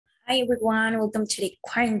Hi everyone, welcome to the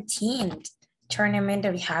quarantine tournament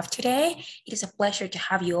that we have today. It is a pleasure to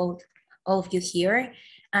have you all of you here,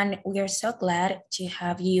 and we are so glad to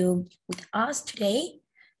have you with us today.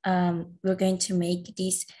 We're going to make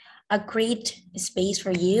this a great space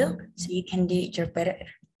for you so you can do your better.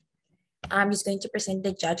 I'm just going to present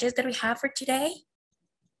the judges that we have for today.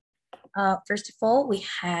 First of all, we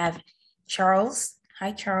have Charles.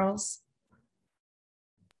 Hi, Charles.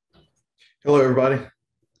 Hello, everybody.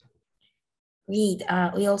 Great.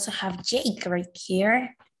 We also have Jake right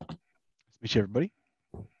here. Meet everybody.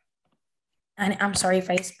 And I'm sorry if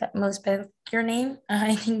I misspelled your name.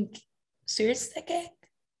 I think Swirsek.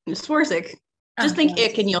 Swirsek. Just think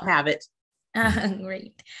ick and you'll have it.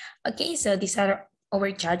 Great. Okay, so these are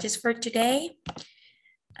our judges for today.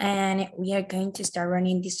 And we are going to start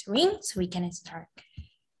running this ring so we can start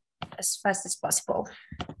as fast as possible.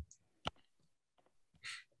 Okay,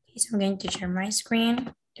 so I'm going to share my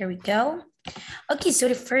screen. There we go. Okay, so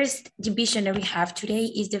the first division that we have today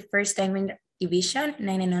is the first diamond division,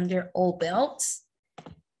 9 and under all belts.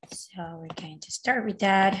 So we're going to start with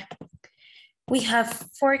that. We have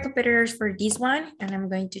 4 competitors for this one, and I'm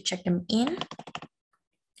going to check them in.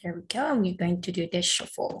 There we go. We're going to do the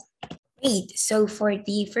shuffle. Great. So for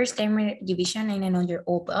the first diamond division, 9 and under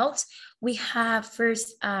all belts, we have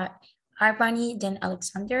first Arbani, then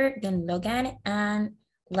Alexander, then Logan, and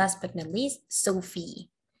last but not least, Sophie.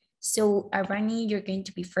 So Arbani, you're going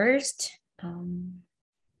to be first. Can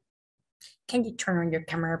you turn on your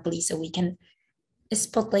camera, please, so we can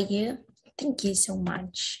spotlight you? Thank you so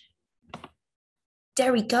much.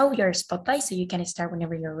 There we go, your spotlight, so you can start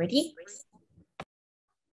whenever you're ready.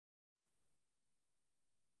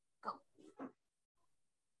 Go.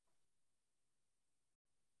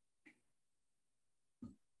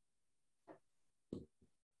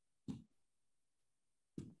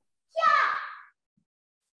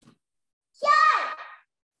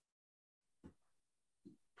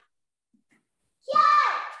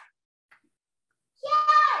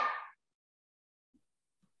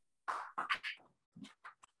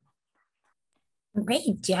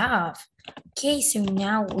 Great job. Okay, so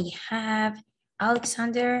now we have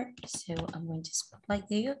Alexander. So I'm going to spotlight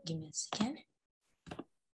you. Give me a second.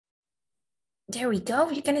 There we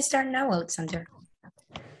go. You can start now, Alexander.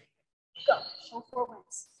 Go. Show 4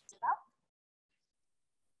 wins.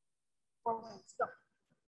 4 wins. Go.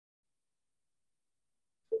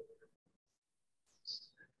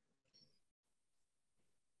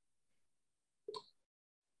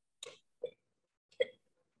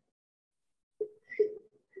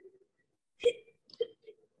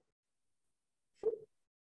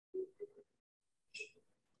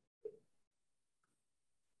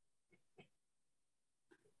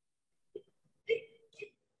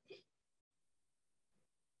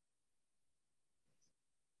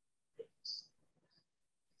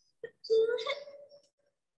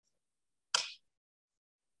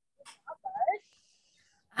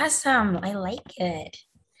 Awesome, I like it.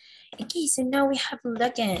 Okay, so now we have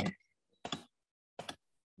Logan.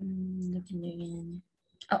 Logan.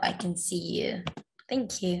 Oh, I can see you.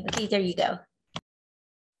 Thank you. Okay, there you go.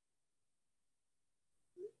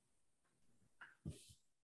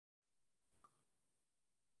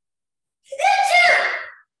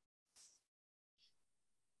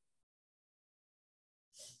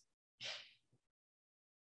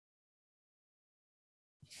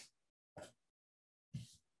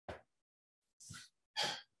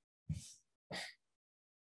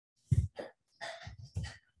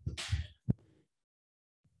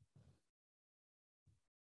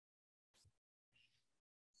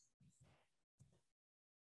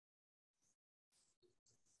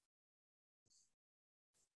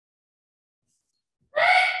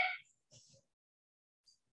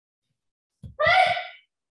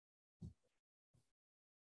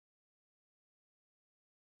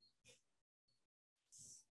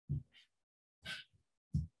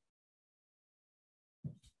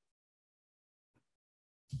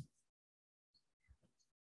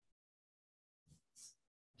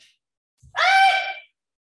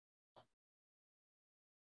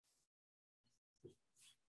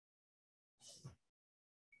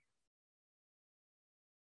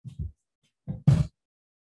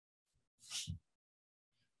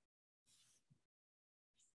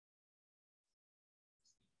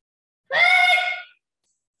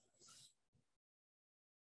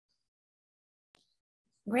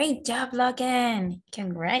 Great job, Logan.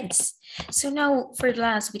 Congrats. So now for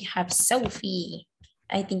last, we have Sophie.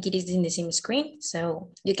 I think it is in the same screen,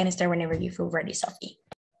 so you can start whenever you feel ready, Sophie.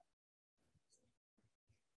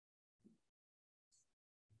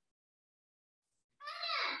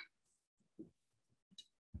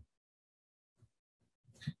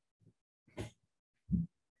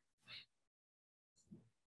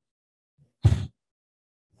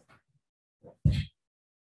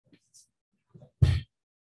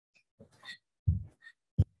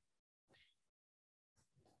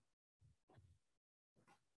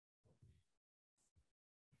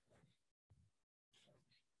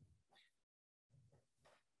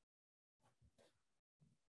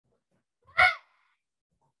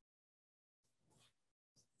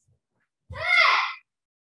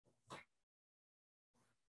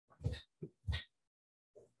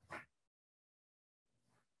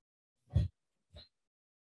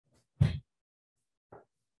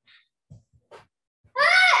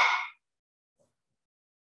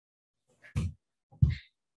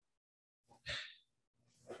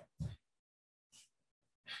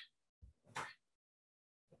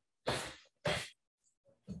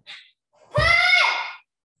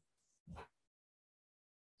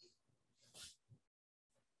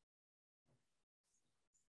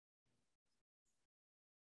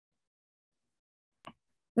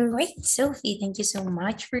 Great, Sophie, thank you so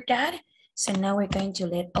much for that. So now we're going to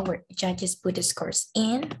let our judges put the scores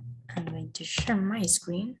in. I'm going to share my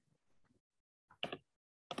screen. Okay,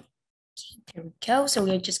 there we go. So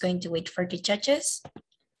we're just going to wait for the judges.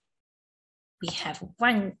 We have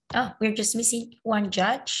one, oh, we're just missing one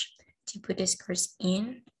judge to put the scores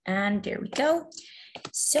in. And there we go.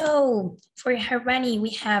 So for Harani,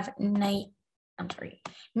 we have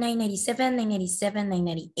 997, 997,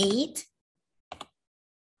 998.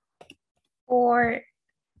 For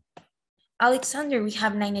Alexander, we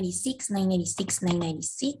have 996, 996,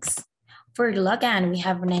 996. For Logan, we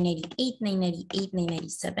have 998, 998,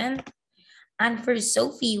 997. And for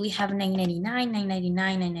Sophie, we have 999,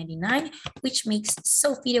 999, 999, which makes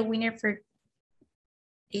Sophie the winner for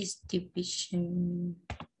this division.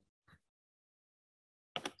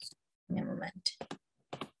 In a moment.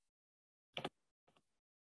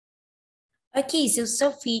 Okay, so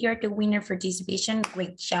Sophie, you're the winner for this division.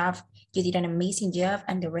 Great job. You did an amazing job,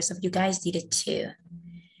 and the rest of you guys did it too.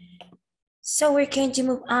 So we're going to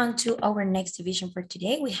move on to our next division for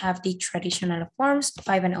today. We have the traditional forms,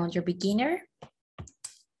 5 and under beginner.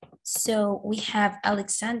 So we have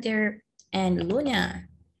Alexander and Luna.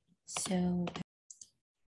 So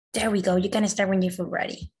there we go. You can start when you feel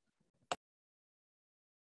ready.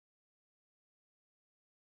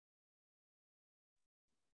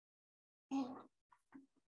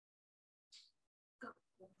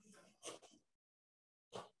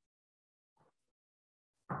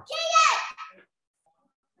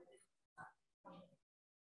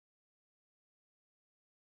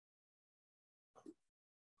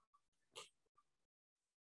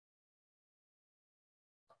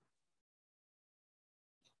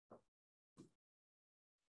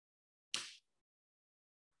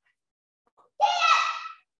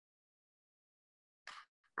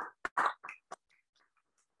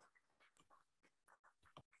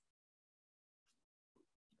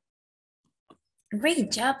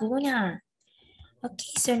 Great job, Luna.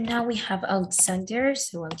 Okay, so now we have Alexander.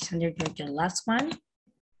 So Alexander, you're the last one.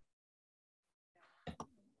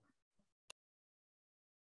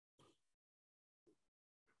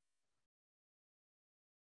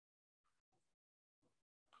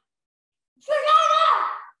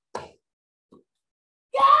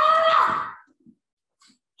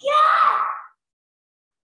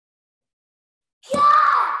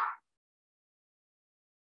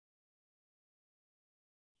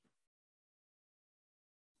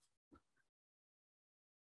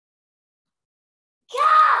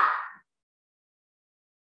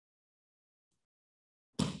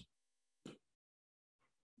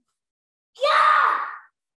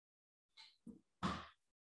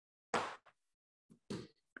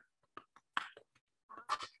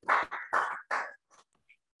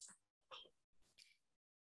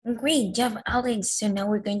 Great job, Alex. So now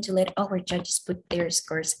we're going to let our judges put their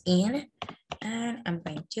scores in. And I'm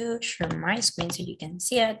going to share my screen so you can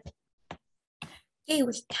see it. Okay,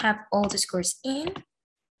 we have all the scores in.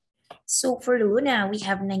 So for Luna, we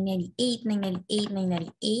have 998, 998,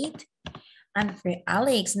 998. And for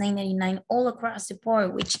Alex, 999 all across the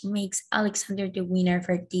board, which makes Alexander the winner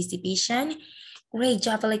for this division. Great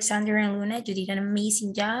job, Alexander and Luna. You did an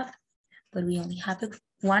amazing job. But we only have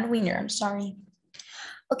one winner, I'm sorry.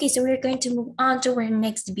 Okay, so we're going to move on to our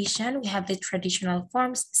next division. We have the traditional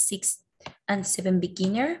forms, 6 and 7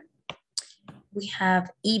 beginner. We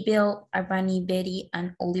have Abel, Arvani, Betty,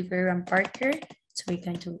 and Oliver and Parker. So we're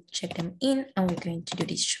going to check them in and we're going to do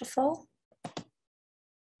this shuffle.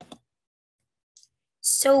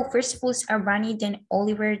 So first of all is Arvani, then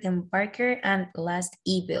Oliver, then Parker, and last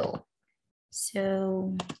Abel.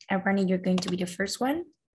 So Arvani, you're going to be the first one.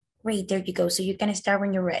 Great, there you go. So you can start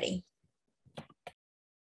when you're ready.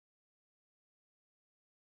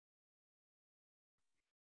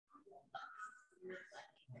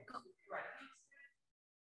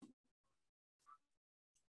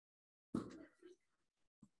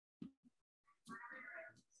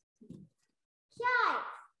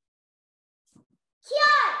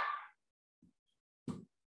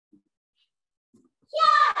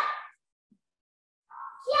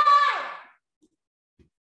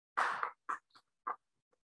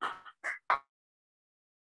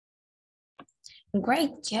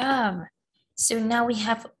 Great job. So now we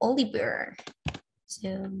have Oliver. So,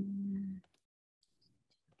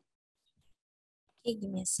 okay,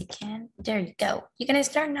 give me a second. There you go. You're gonna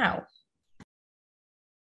start now.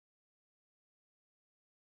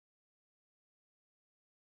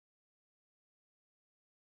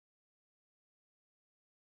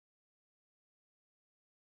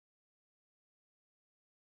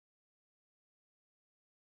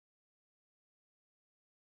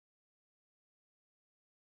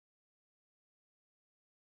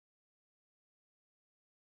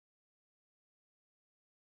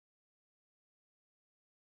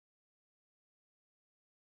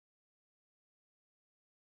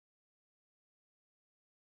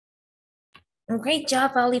 Great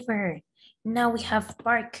job, Oliver. Now we have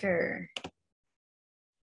Parker.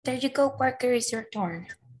 There you go, Parker, it's your turn.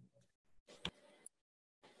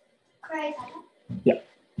 Yeah.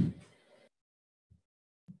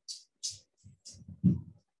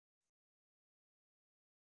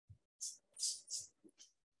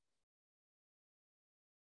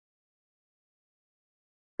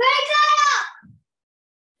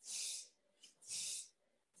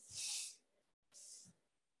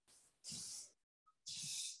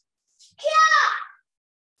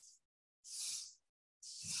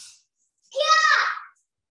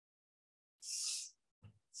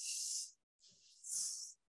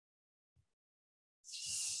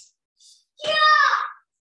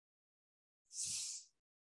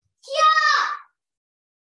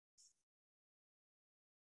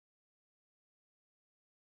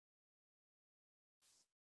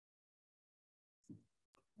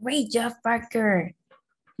 Great job, Parker.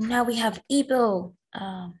 Now we have Ibo.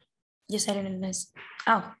 You said it in this.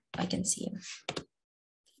 Oh, I can see him.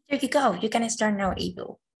 There you go. You can start now,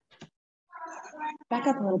 Ibo. Back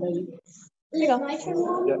up a little bit. There you go. My turn,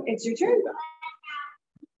 Mom? Yeah. It's your turn.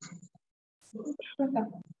 Back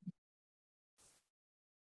up.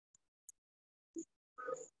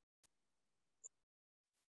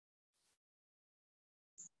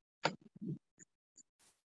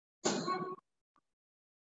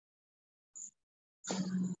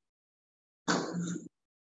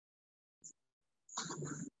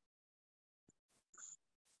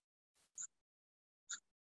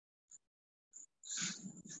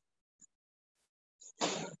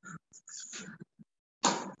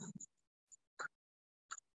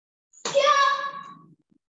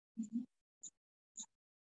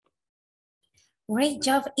 Great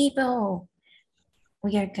job, Ibo.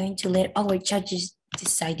 We are going to let our judges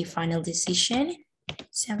decide the final decision.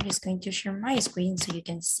 So I'm just going to share my screen so you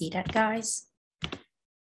can see that, guys.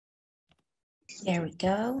 There we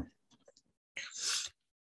go.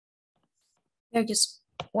 They're just,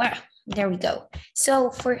 wow, there we go.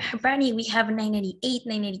 So for Brani, we have 998,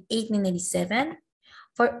 998, 997.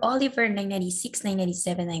 For Oliver, 996,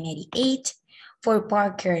 997, 998. For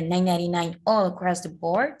Parker, 999 all across the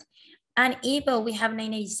board. And Eva, we have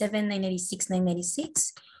 997, 996,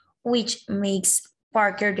 996, which makes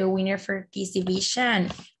Parker the winner for this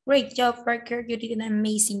division. Great job, Parker. You did an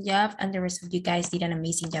amazing job, and the rest of you guys did an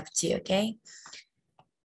amazing job too, okay?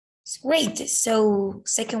 Great. So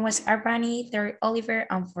second was Arbani, third Oliver,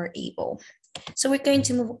 and fourth Abel. So we're going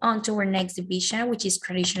to move on to our next division, which is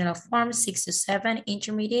traditional form 6 to 7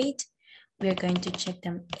 intermediate. We're going to check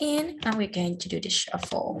them in and we're going to do the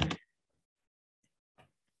shuffle.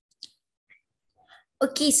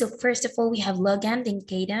 Okay, so first of all, we have Logan, then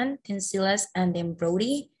Kaden, then Silas, and then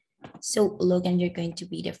Brody. So Logan, you're going to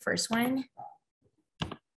be the first one.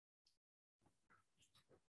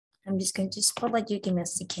 I'm just going to spotlight you, give me a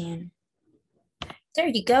second. There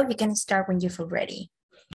you go, you can start when you feel ready.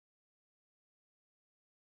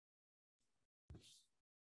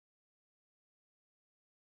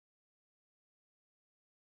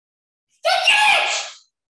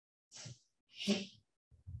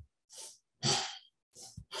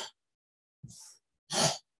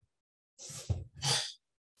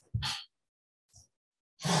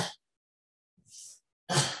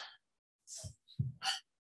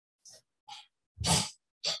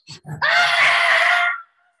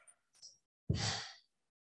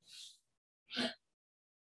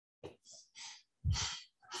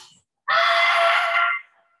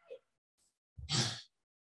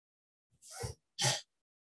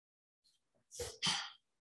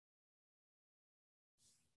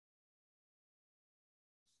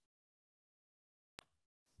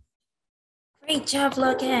 Great job,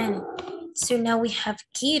 Logan. So now we have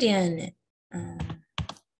Kaden.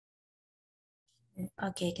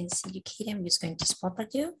 Okay, I can see you, Kaden. I'm just going to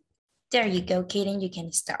spotlight you. There you go, Kaden, you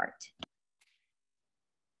can start.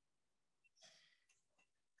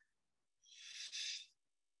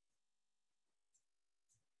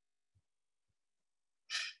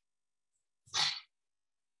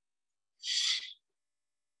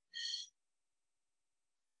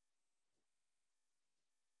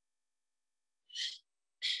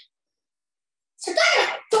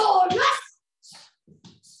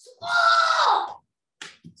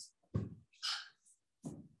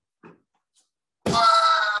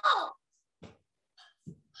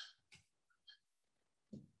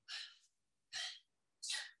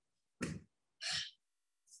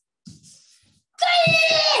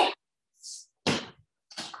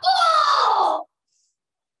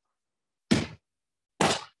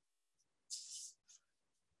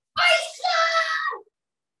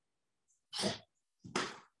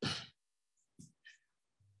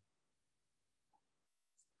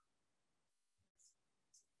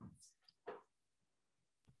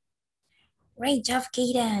 Great job,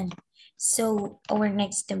 Kaden. So our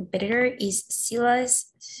next competitor is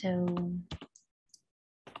Silas. So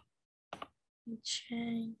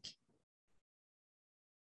check.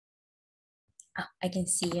 Oh, I can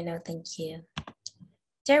see you now, thank you.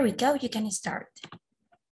 There we go, you can start.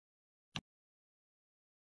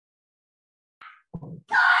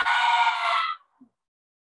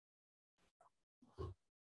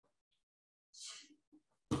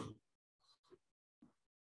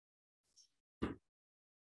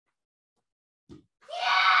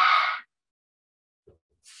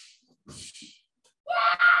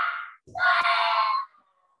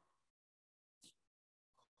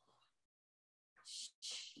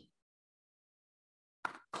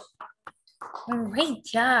 Great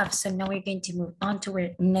job. So now we're going to move on to our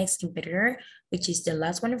next competitor, which is the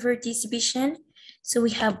last one of our exhibition. So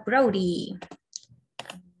we have Brody.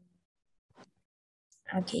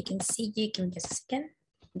 Okay, you can see you. Give me just a second.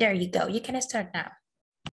 There you go. You can start now.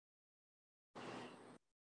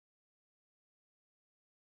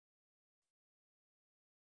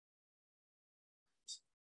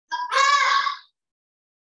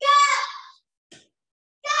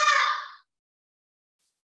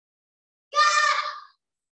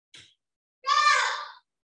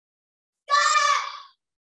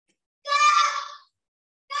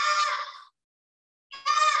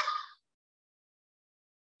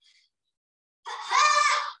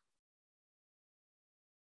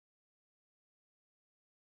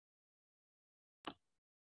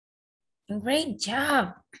 Great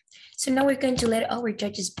job. So now we're going to let our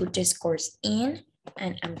judges put the scores in,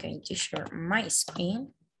 and I'm going to share my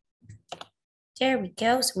screen. There we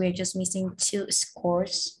go. So we're just missing 2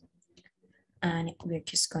 scores, and we're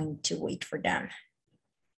just going to wait for them.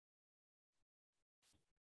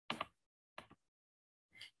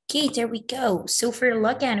 Okay, there we go. So for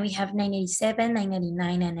Logan, we have 987,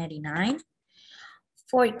 999, and 99.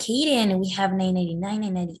 For Kaden, we have 999,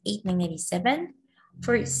 998, 997.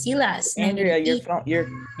 For Silas, Andrea, your phone,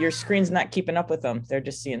 your screen's not keeping up with them. They're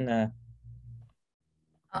just seeing the.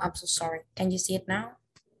 Oh, I'm so sorry. Can you see it now?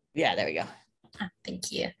 Yeah, there we go. Ah,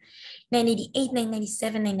 thank you. 988,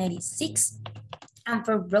 997, 996. And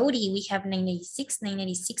for Brody, we have 996,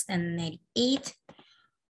 996, and 98,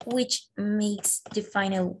 which makes the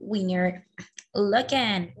final winner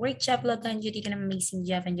Logan. Great job, Logan. You did an amazing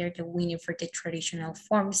job, and you're the winner for the traditional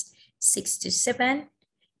forms 6 to 7.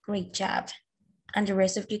 Great job. And the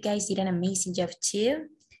rest of you guys did an amazing job too.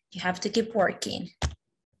 You have to keep working.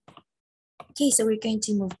 Okay, so we're going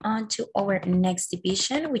to move on to our next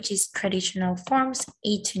division, which is traditional forms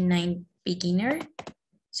 8 to 9 beginner.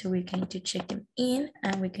 So we're going to check them in,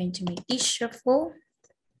 and we're going to make this shuffle.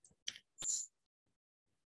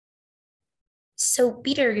 So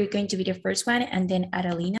Peter, you're going to be the first one, and then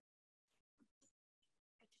Adelina.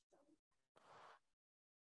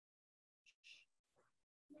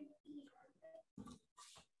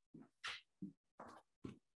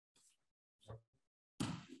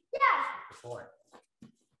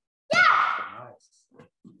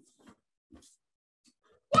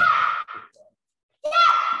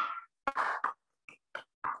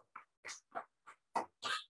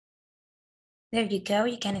 There you go,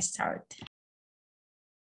 you can start.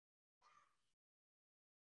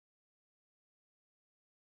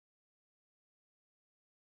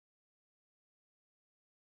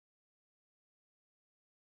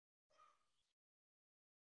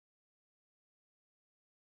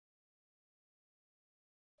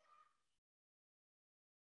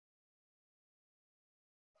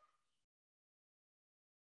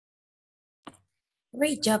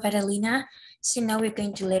 Great job, Adelina. So now we're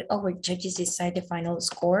going to let our judges decide the final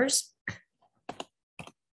scores.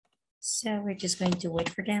 So we're just going to wait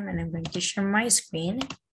for them, and I'm going to share my screen.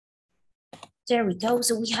 There we go.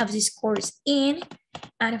 So we have the scores in.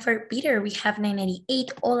 And for Peter, we have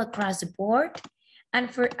 998 all across the board. And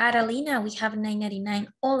for Adelina, we have 999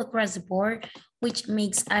 all across the board, which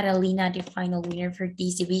makes Adelina the final winner for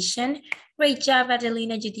this division. Great job,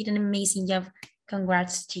 Adelina. You did an amazing job.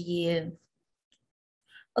 Congrats to you.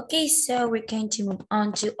 Okay, so we're going to move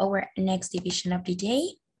on to our next division of the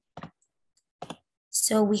day.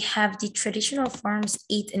 So we have the traditional forms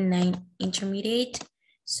 8 and 9 intermediate.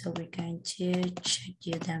 So we're going to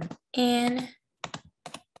check them in.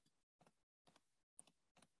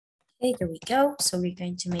 Okay, there we go. So we're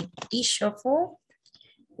going to make this shuffle.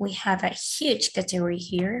 We have a huge category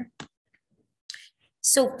here.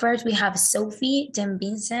 So first we have Sophie, then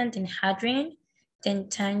Vincent, then Hadrian, then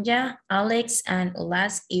Tanya, Alex, and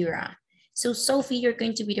last Ira. So Sophie, you're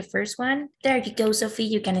going to be the first one. There you go, Sophie,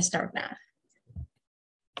 you can start now.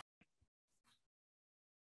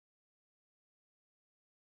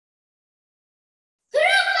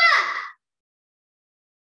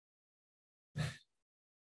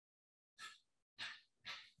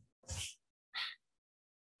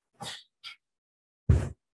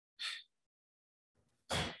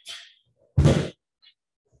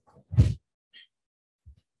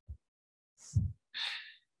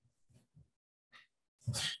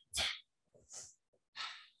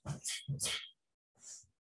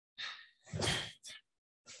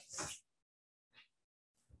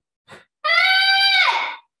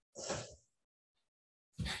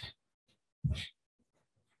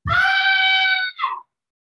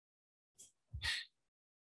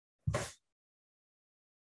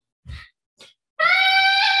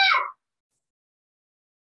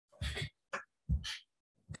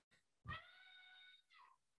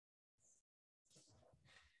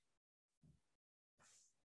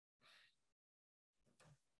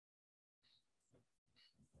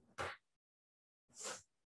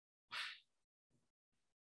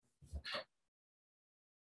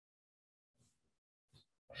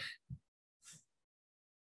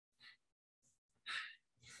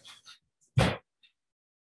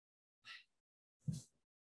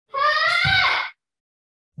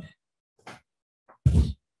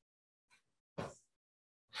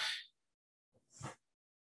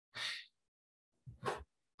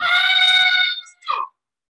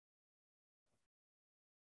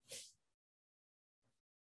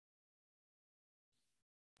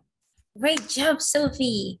 Great job,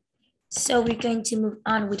 Sophie. So we're going to move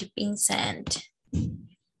on with Vincent.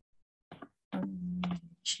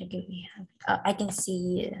 Should we have? I can see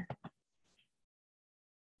you.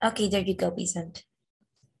 Okay, there you go, Vincent.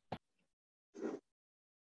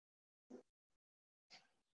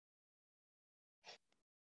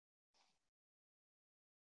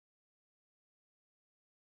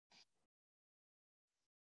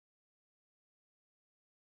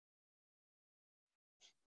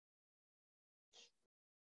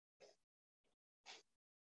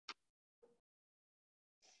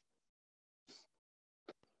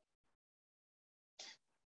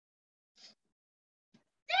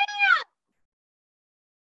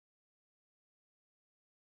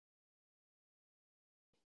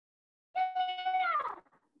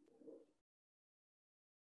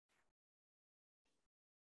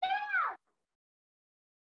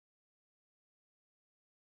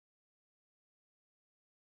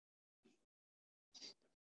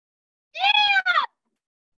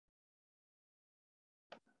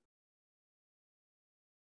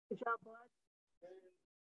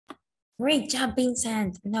 Great job,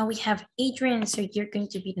 Vincent. Now we have Adrian, so you're going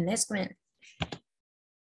to be the next one.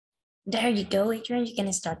 There you go, Adrian. You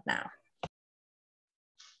can start now.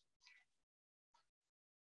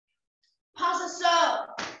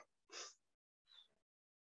 Passa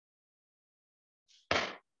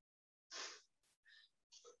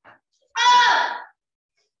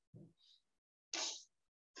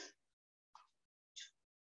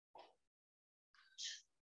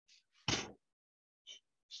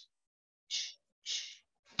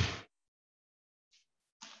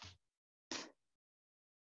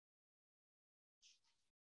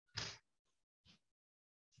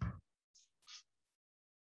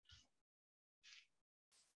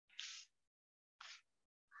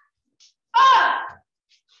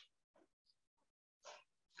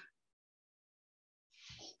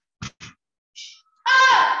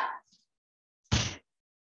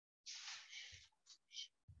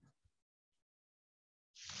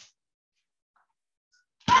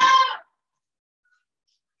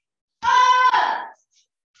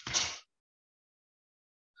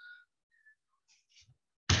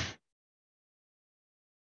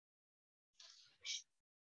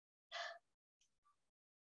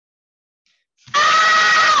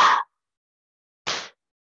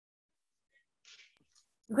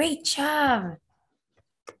Great job.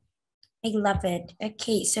 I love it.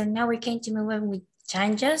 Okay, so now we're going to move on with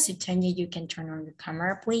Tanya. So Tanya, you can turn on your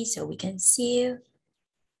camera, please, so we can see you.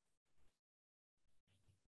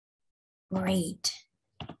 Great.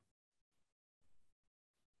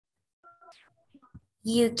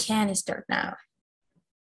 You can start now.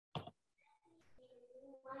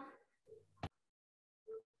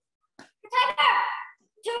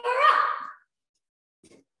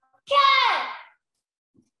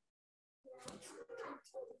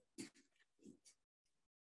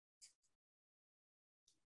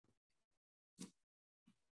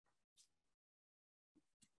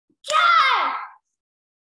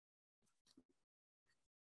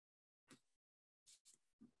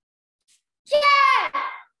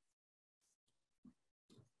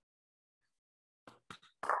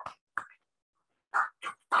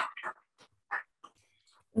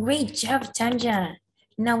 Great job, Tanya.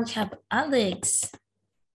 Now we have Alex.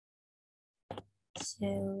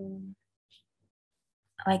 So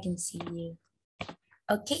I can see you.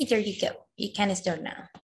 Okay, there you go. You can start now.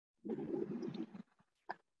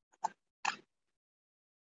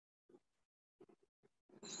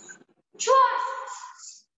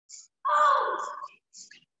 Trust. Oh.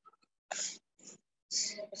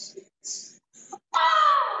 Oh.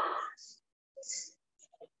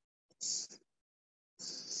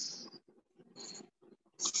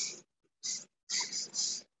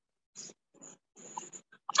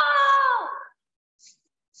 Oh.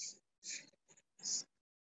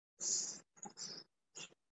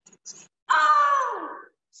 Oh.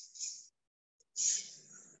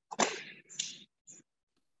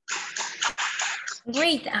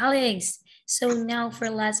 Great, Alex. So now for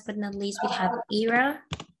last but not least, we have Ira.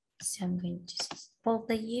 So I'm going to both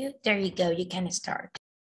of you. There you go. You can start.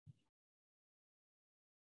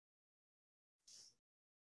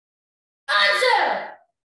 Answer.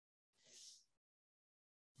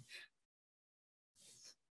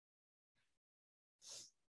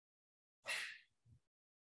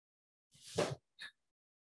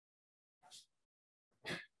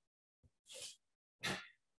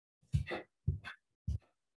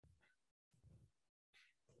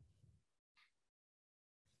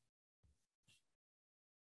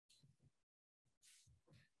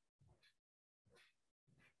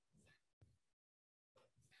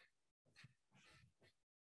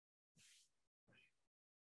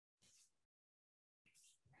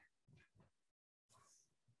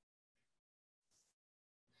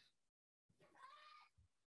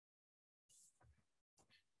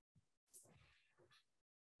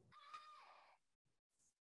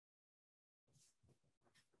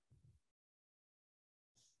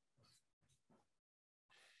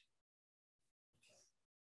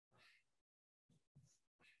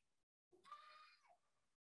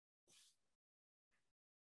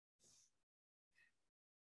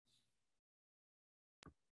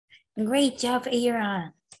 Great job,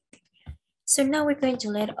 Aaron. So now we're going to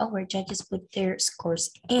let our judges put their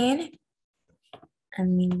scores in.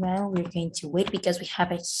 And meanwhile, we're going to wait because we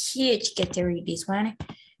have a huge category this one.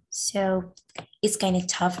 So it's kind of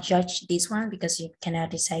tough judge this one because you cannot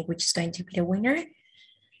decide which is going to be the winner.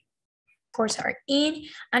 Scores are in.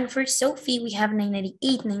 And for Sophie, we have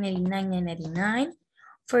 998, 999, 999.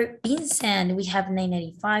 For Vincent, we have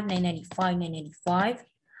 995, 995, 995.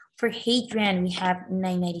 For Hadrian, we have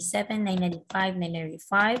 997, 995,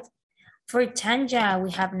 995. For Tanja,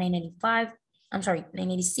 we have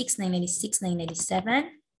 996, 996,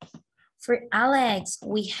 997. For Alex,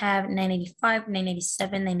 we have 985,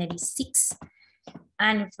 997, 996.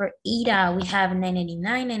 And for Ada, we have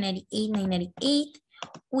 999, 998, 998,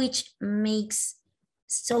 which makes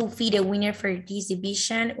Sophie the winner for this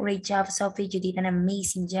division. Great job, Sophie. You did an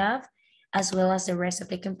amazing job, as well as the rest of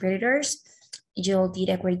the competitors. You all did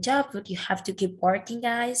a great job, but you have to keep working,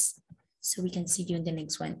 guys, so we can see you in the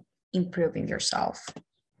next one, improving yourself.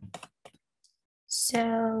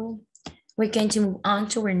 So we're going to move on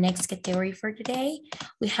to our next category for today.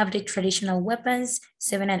 We have the traditional weapons,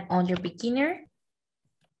 7 and under beginner.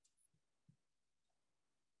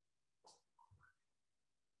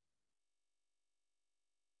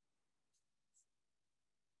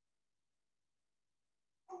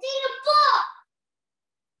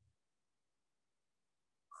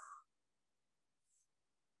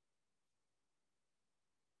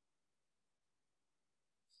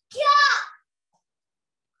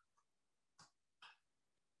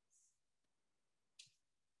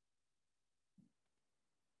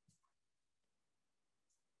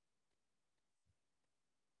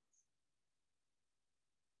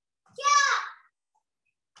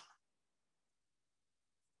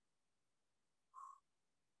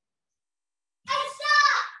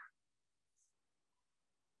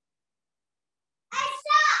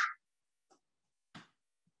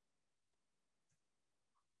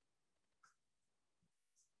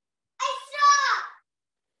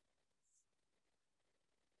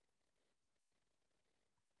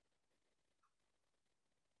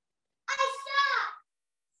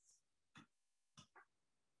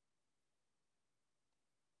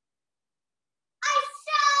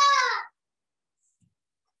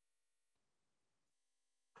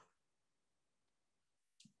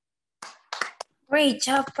 Great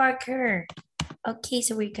job, Parker. Okay,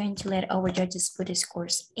 so we're going to let our judges put the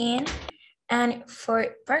scores in. And for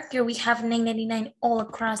Parker, we have 999 all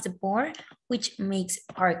across the board, which makes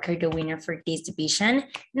Parker the winner for this division.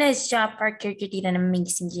 Nice job, Parker. You did an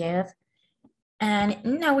amazing job. And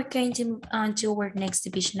now we're going to move on to our next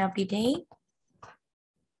division of the day.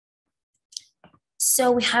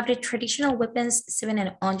 So we have the traditional weapons, 7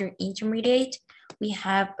 and under intermediate. We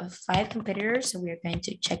have 5 competitors, so we're going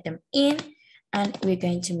to check them in. And we're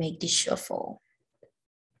going to make the shuffle.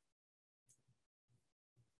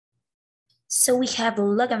 So we have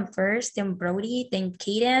Logan first, then Brody, then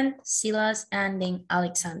Kaden, Silas, and then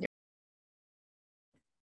Alexander.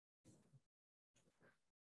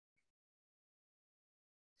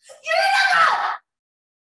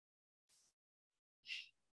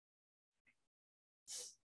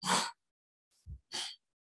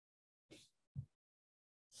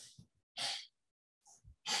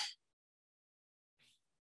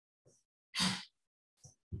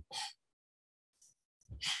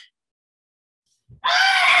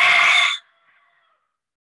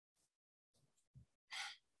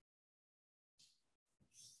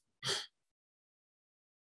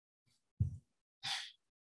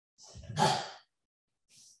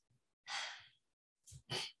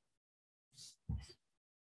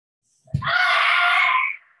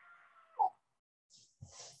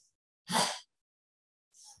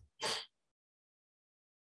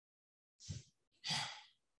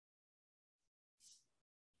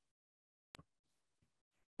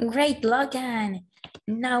 Great, Logan.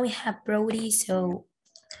 Now we have Brody. So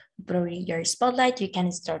Brody, your spotlight, you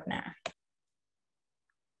can start now.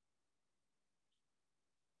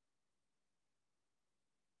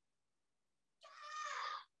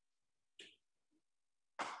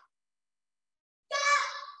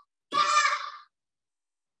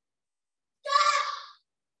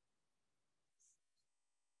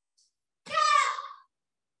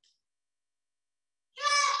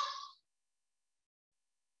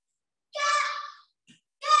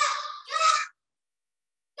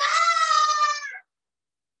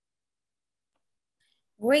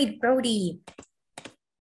 Great, Brody.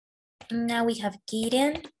 Now we have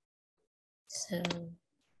Kaden. So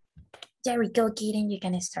there we go, Kaden, you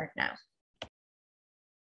can start now.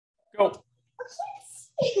 Go.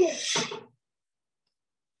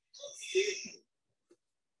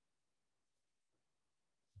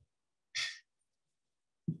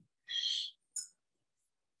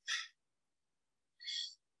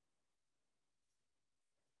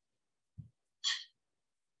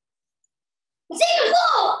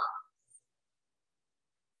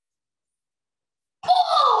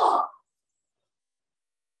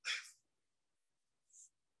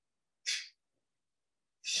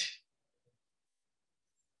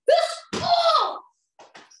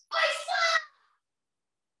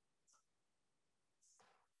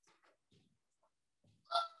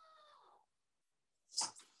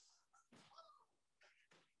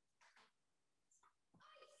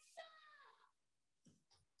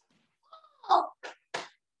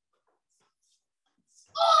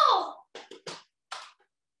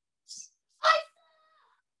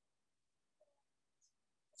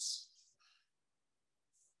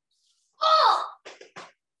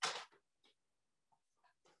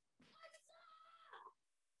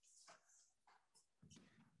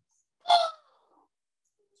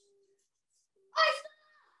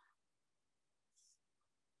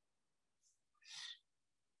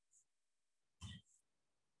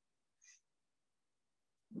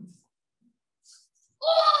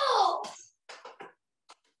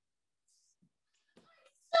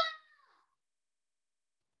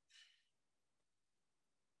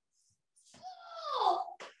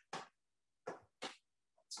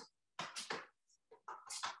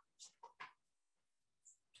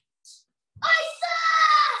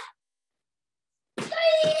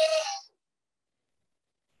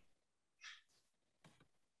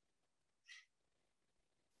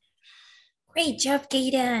 Great job,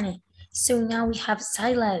 Kaden. So now we have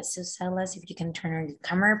Silas. So Silas, if you can turn on your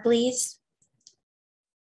camera, please.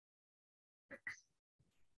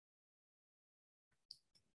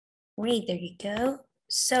 Great, there you go.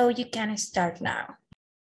 So you can start now.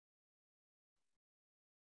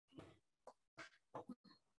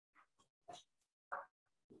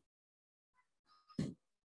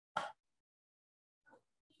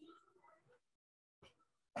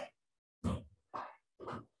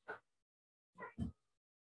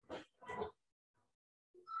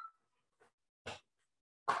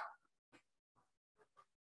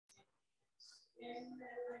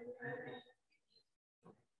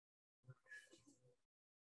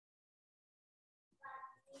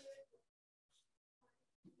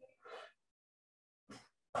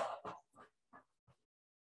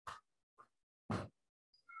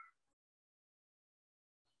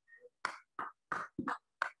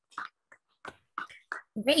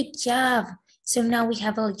 Great job. So now we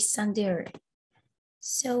have Alexander.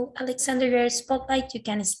 So Alexander, your spotlight, you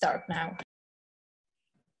can start now.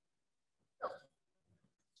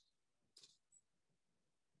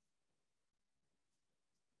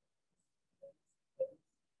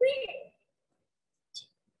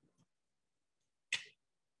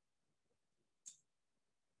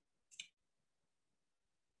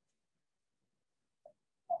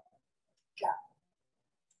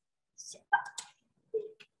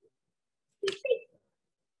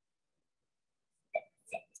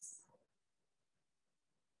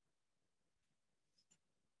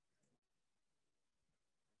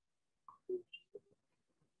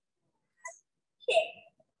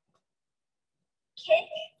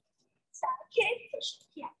 Kick, side kick, push,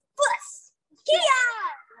 yeah, bust, yeah.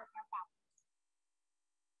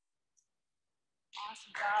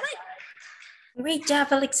 Awesome job, guys. Great job,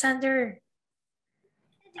 Alexander.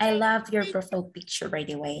 I love your profile picture, by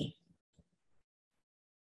the way.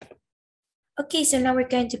 Okay, so now we're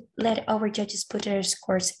going to let our judges put their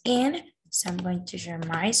scores in. So I'm going to share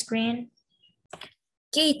my screen.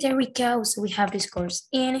 Okay, there we go. So we have the scores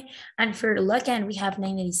in. And for Logan, we have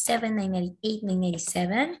 997, 998,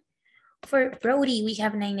 997. For Brody, we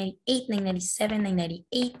have 998, 997,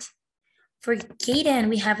 998. For Kaden,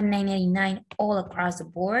 we have 999 all across the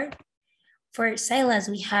board. For Silas,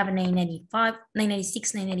 we have 995,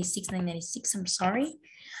 996, 996, 996, I'm sorry.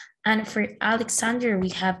 And for Alexander, we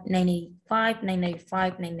have 985,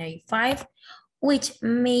 995, 995, which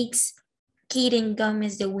makes Kaden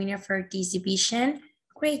Gomez the winner for this division.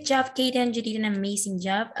 Great job, Kaden. You did an amazing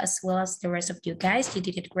job, as well as the rest of you guys. You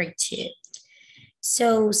did it great too.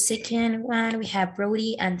 So second one, we have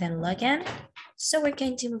Brody and then Logan. So we're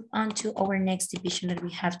going to move on to our next division that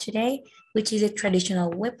we have today, which is the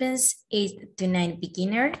traditional weapons 8 to 9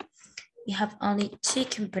 beginner. We have only 2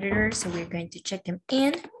 competitors, so we're going to check them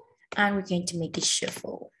in and we're going to make it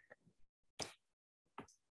shuffle.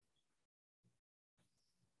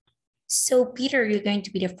 So Peter, you're going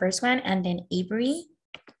to be the first one, and then Avery.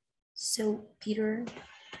 So Peter.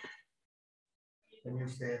 Can you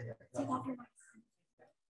stand there? Take off your mask.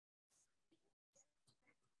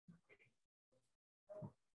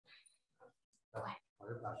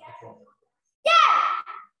 Yeah!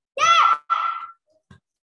 Yeah!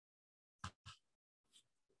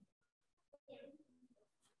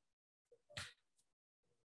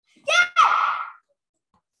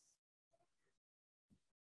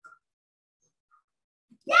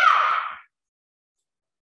 Yeah!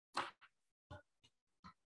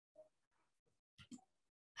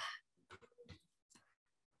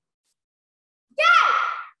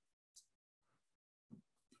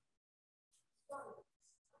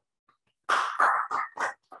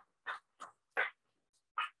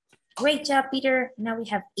 Great job, Peter. Now we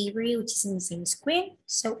have Avery, which is in the same screen.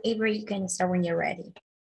 So Avery, you can start when you're ready.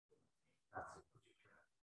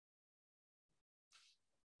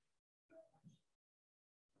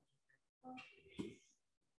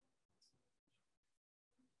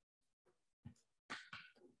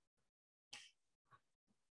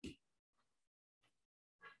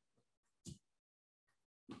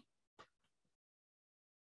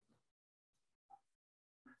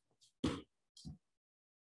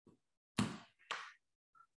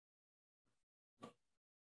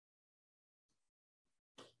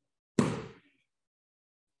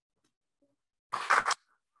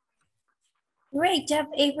 Great job,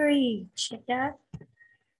 Avery. Check that.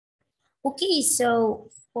 Okay, so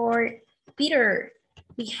for Peter,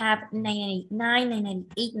 we have 999,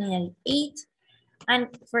 998, 998. And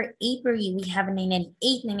for Avery, we have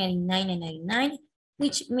 998, 999, 999,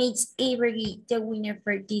 which makes Avery the winner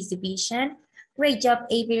for this division. Great job,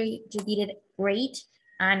 Avery. You did it great.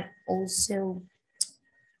 And also,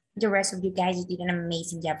 the rest of you guys did an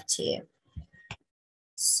amazing job too.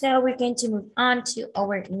 So we're going to move on to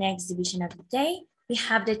our next division of the day. We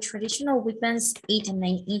have the traditional weapons 8 and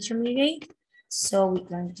 9 intermediate. So we're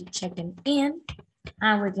going to check them in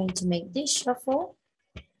and we're going to make this shuffle.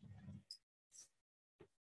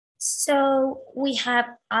 So we have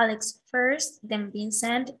Alex first, then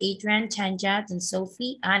Vincent, Adrian, Tanja, then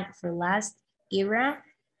Sophie, and for last, Ira.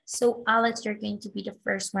 So Alex, you're going to be the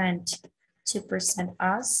first one to present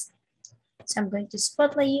us. So I'm going to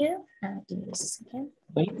spotlight you. Give me a second.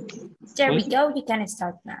 There we go. You can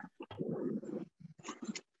start now.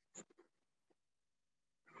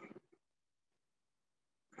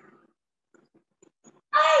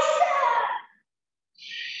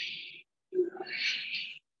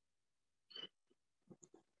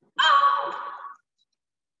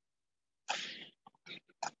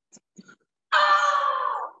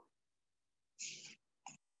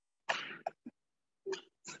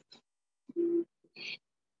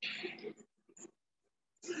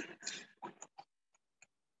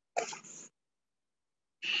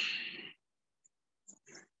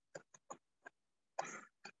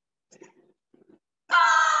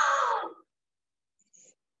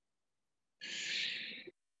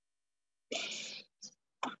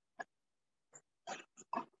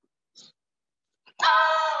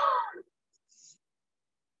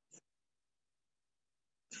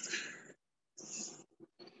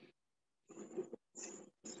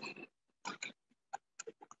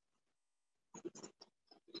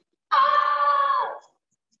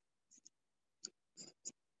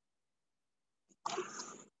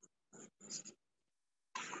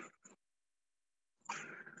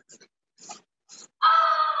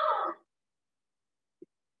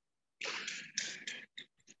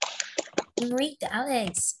 Great,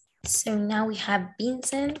 Alex. So now we have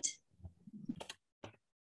Vincent.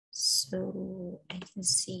 So I can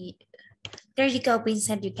see. There you go,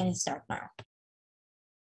 Vincent. You can start now.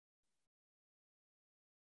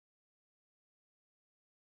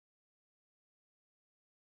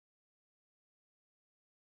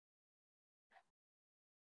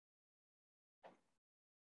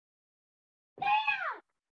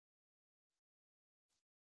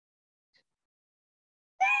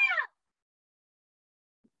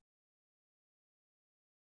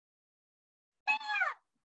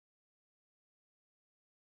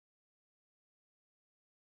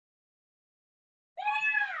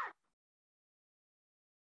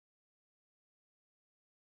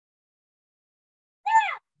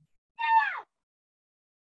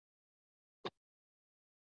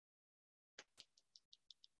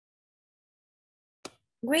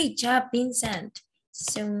 Great job, Vincent.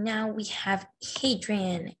 So now we have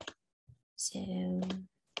Hadrian. So give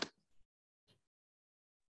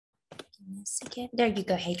me a second. There you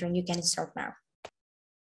go, Hadrian. You can start now.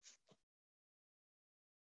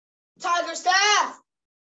 Tiger staff.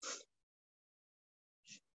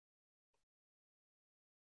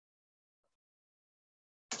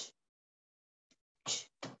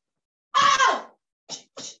 Oh!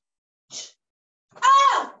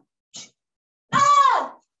 Oh! Oh!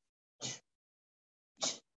 Oh!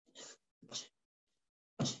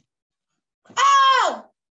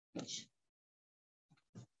 Oh!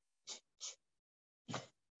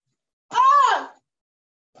 Oh! Oh!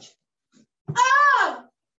 Oh!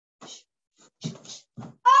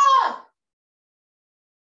 Oh!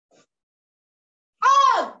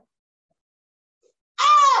 Oh!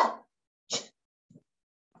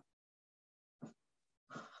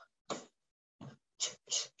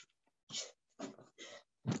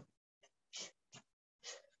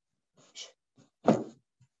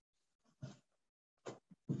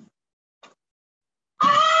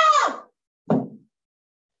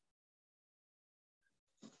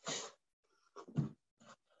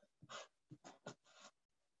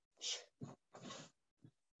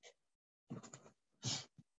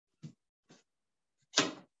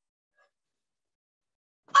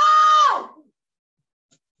 Oh!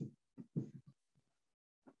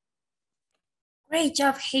 Great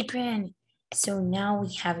job, Hadrian. So now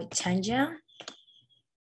we have Tanja.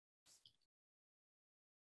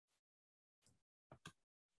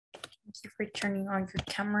 Thank you for turning on your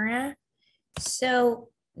camera. So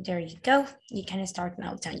there you go. You can start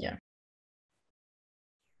now, Tanja.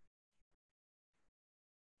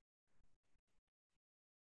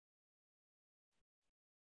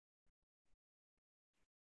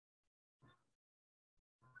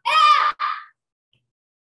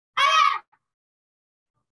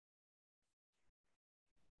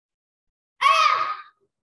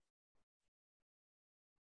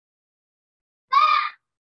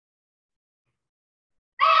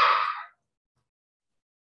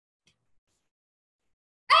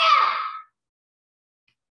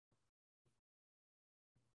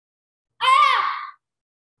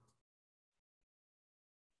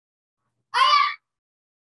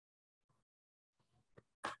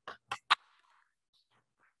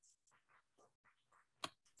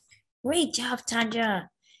 Great job, Tanja.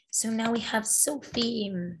 So now we have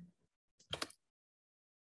Sophie.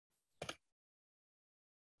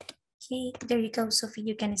 Okay, there you go, Sophie.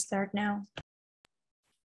 You can start now.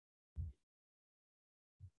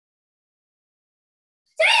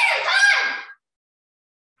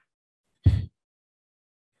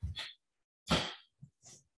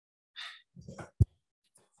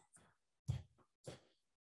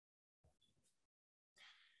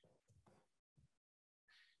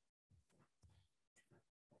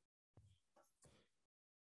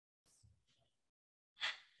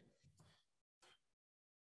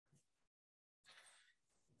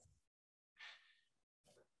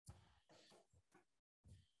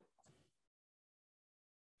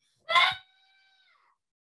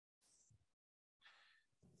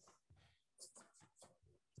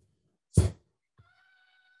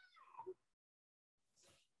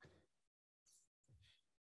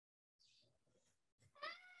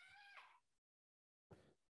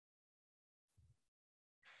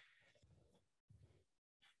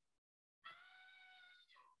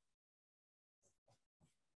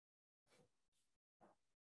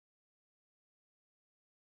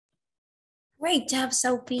 Great job,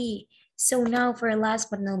 Sophie. So now for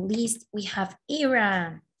last but not least, we have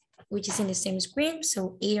Ira, which is in the same screen.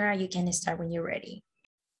 So Ira, you can start when you're ready.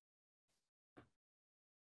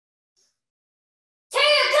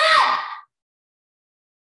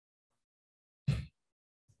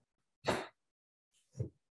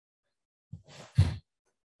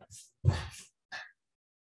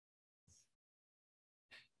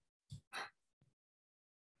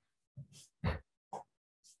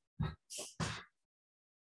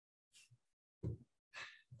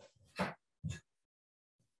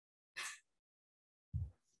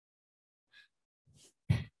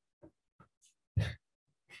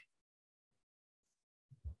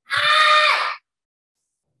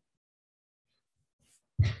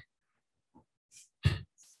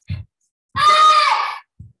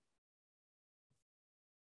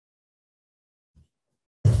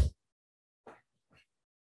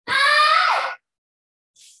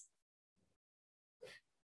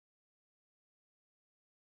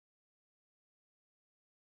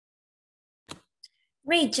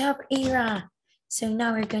 Great job, Ira. So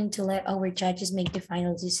now we're going to let our judges make the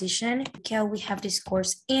final decision. Kel, we have the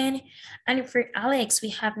scores in. And for Alex, we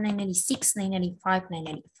have 996, 995,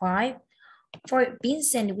 995. For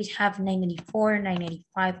Vincent, we have 994,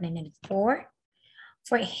 995, 994.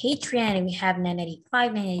 For Hadrian, we have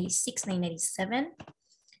 995, 996, 997.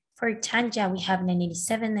 For Tanja, we have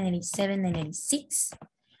 997, 997, 996.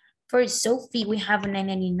 For Sophie, we have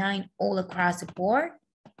 999 all across the board.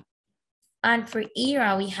 And for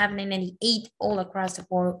Ira, we have 998 all across the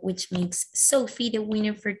board, which makes Sophie the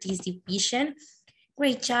winner for this division.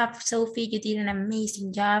 Great job, Sophie. You did an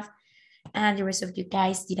amazing job. And the rest of you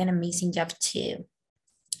guys did an amazing job too.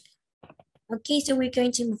 Okay, so we're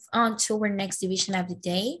going to move on to our next division of the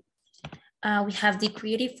day. We have the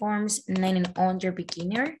creative forms 9 and under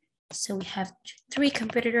beginner. So we have 3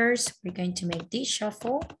 competitors. We're going to make this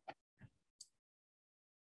shuffle.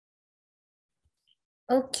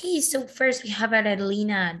 Okay, so first we have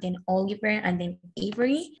Adelina, then Oliver, and then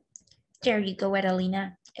Avery. There you go,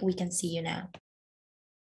 Adelina. We can see you now.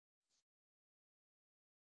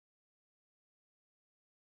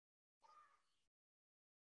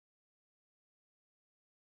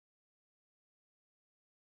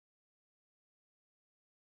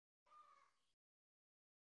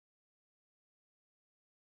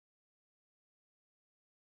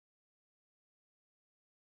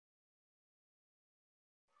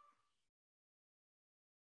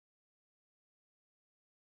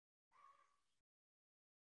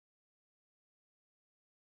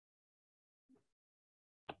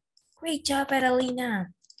 Great job, Adelina.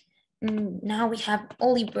 Now we have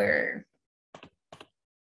Oliver,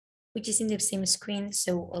 which is in the same screen.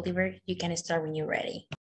 So Oliver, you can start when you're ready.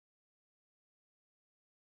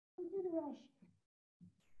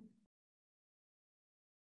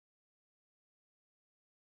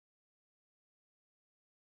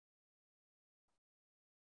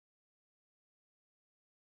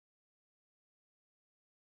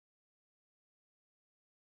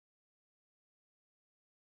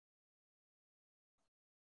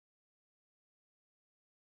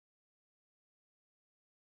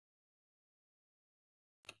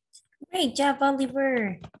 Great job,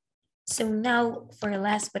 Oliver. So now for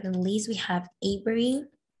last but not least, we have Avery.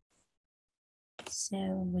 So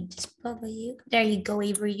we'll just follow you. There you go,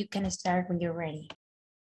 Avery. You can start when you're ready.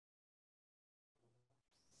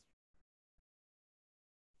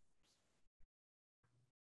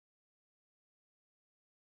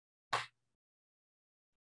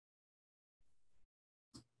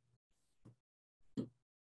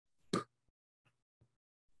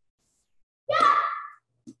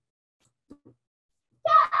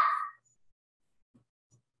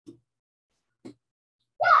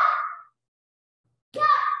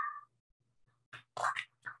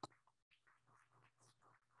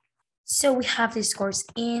 So we have the scores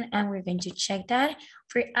in and we're going to check that.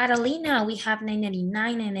 For Adelina, we have 999,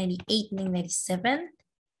 998, 997.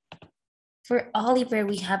 For Oliver,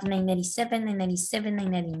 we have 997, 997,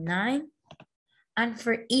 999. And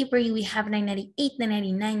for Avery, we have 998,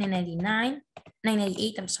 999, 999,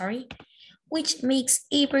 998, I'm sorry, which makes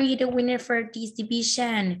Avery the winner for this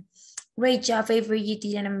division. Great job, Avery. You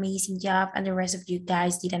did an amazing job, and the rest of you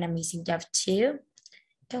guys did an amazing job too.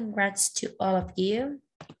 Congrats to all of you.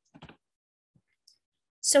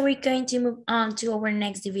 So we're going to move on to our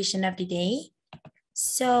next division of the day.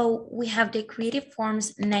 So we have the creative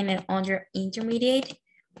forms 9 and under intermediate.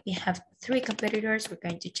 We have 3 competitors. We're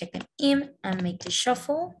going to check them in and make the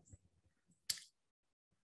shuffle.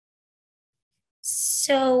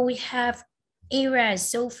 So we have Ira,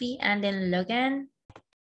 Sophie, and then Logan.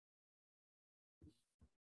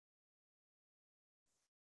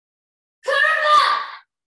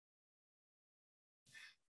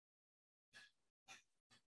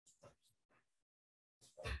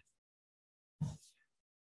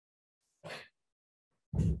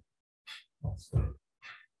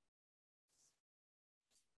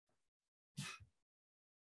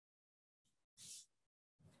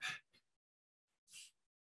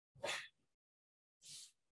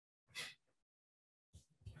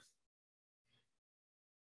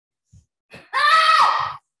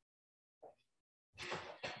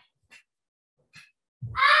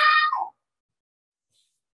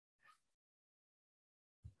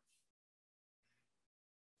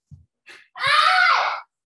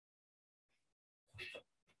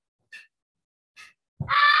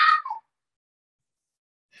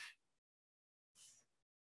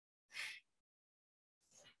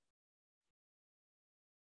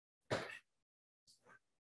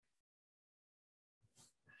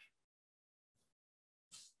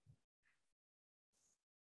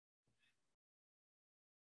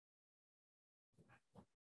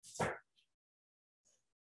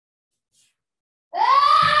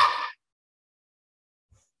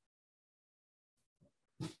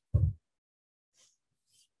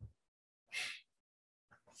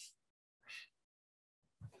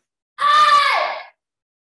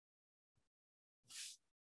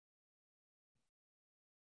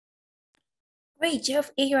 Great job,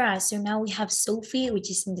 Ira. So now we have Sophie, which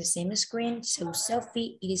is in the same screen. So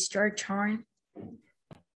Sophie, it is your turn.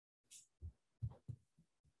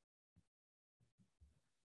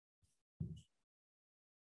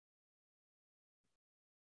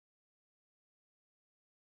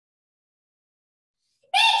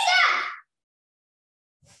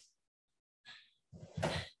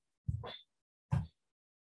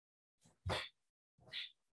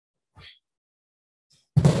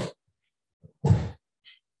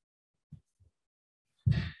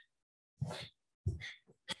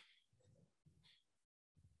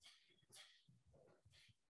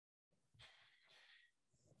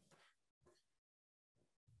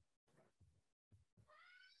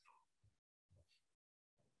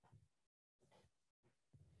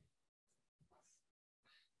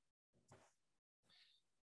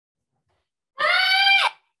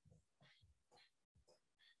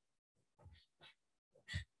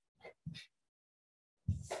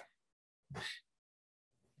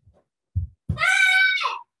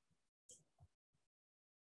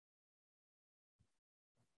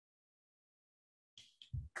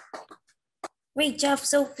 Great job,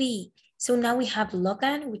 Sophie. So now we have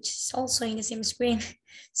Logan, which is also in the same screen.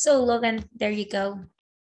 So Logan, there you go.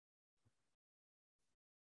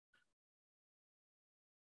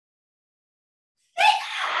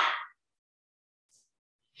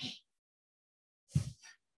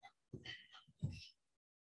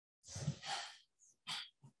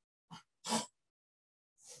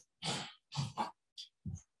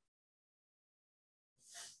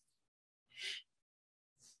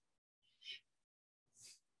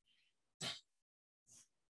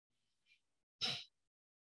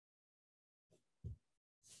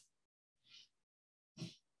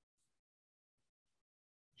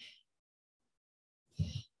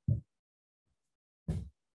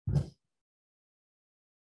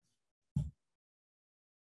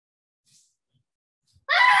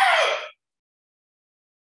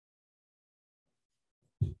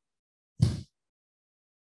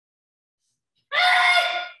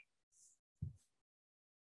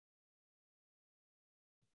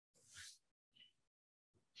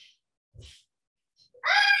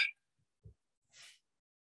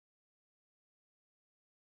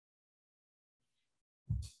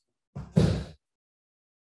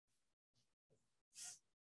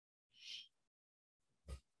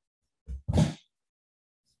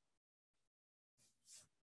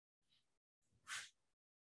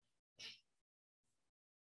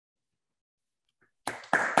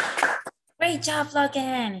 Great job,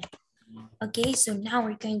 Logan. Okay, so now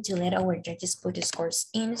we're going to let our judges put the scores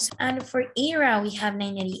in. And for Ira, we have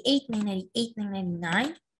 998, 998,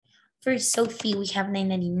 999. For Sophie, we have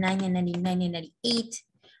 999, 999, 998.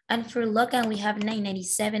 And for Logan, we have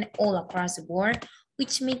 997 all across the board,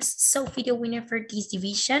 which makes Sophie the winner for this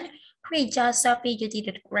division. Great job, Sophie, you did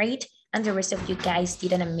it great. And the rest of you guys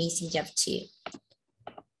did an amazing job too.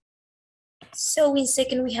 So in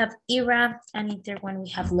second, we have Ira, and in third one, we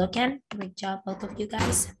have Logan. Great job, both of you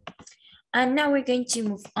guys. And now we're going to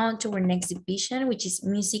move on to our next division, which is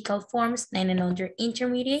musical forms, 9 and under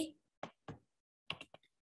intermediate.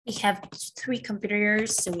 We have 3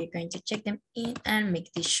 competitors, so we're going to check them in and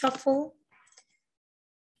make this shuffle.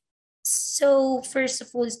 So first of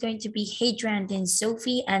all, it's going to be Hadrian, then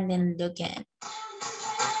Sophie, and then Logan.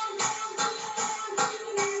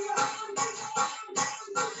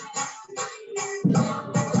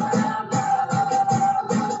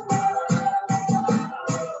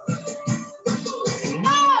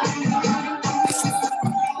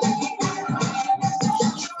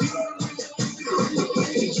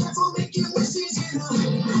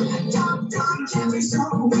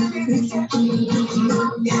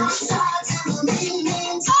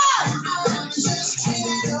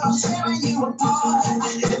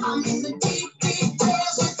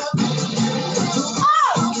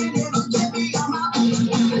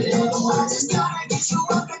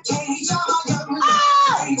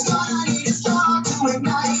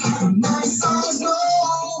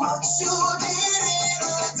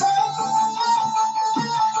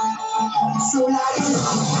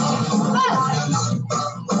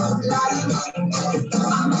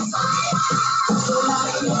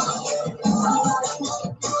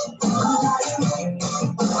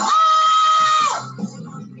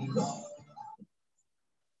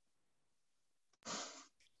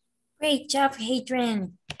 Great job,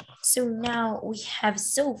 Hadrian. So now we have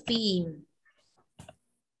Sophie.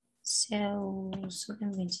 So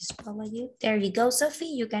I'm going to just follow you. There you go, Sophie.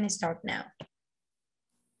 You can start now.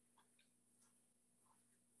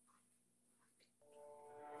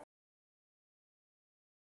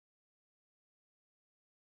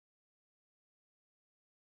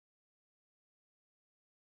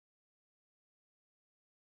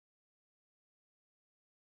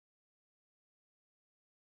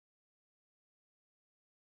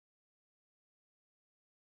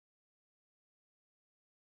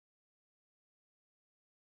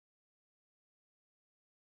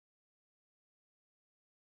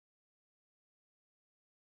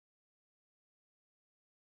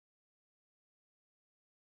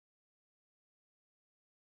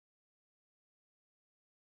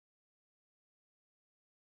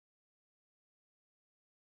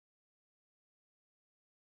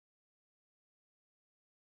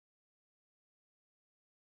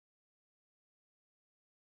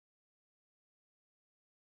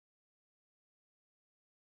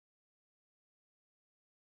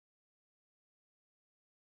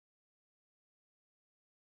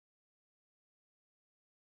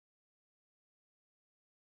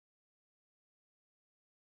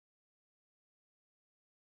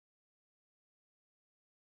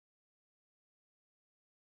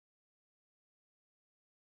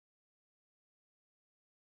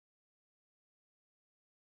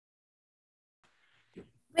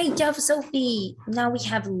 Great job, Sophie. Now we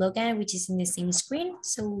have Logan, which is in the same screen.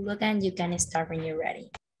 So Logan, you can start when you're ready.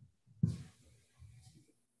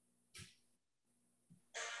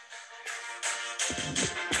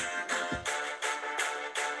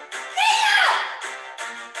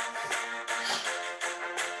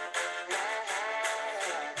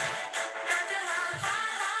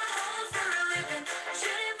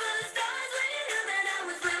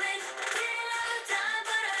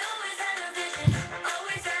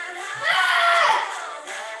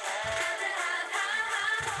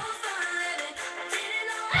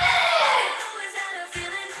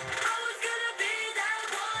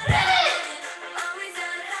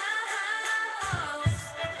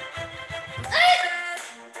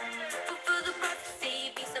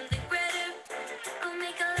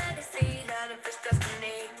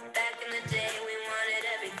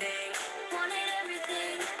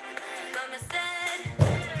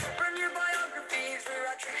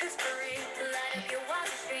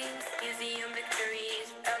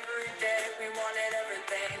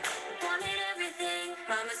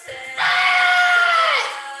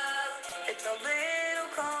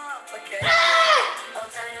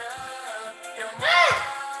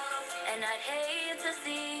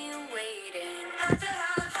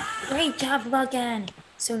 Great job, Logan.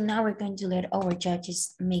 So now we're going to let our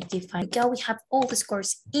judges make the final. We have all the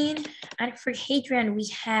scores in. And for Hadrian, we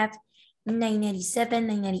have 997,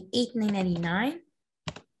 998, 999.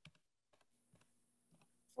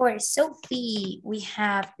 For Sophie, we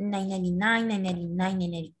have 999, 999,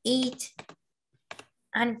 998.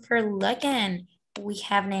 And for Logan, we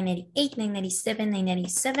have 998, 997,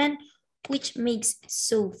 997, which makes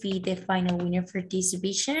Sophie the final winner for this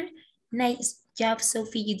division. Nice job,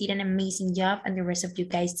 Sophie. You did an amazing job, and the rest of you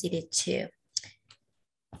guys did it too.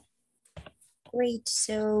 Great.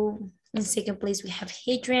 So in second place, we have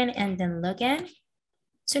Hadrian and then Logan.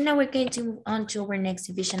 So now we're going to move on to our next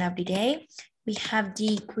division of the day. We have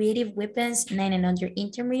the creative weapons 9 and under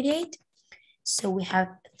intermediate. So we have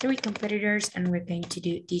 3 competitors and we're going to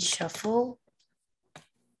do this shuffle.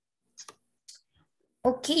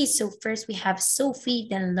 Okay, so first we have Sophie,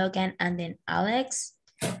 then Logan, and then Alex.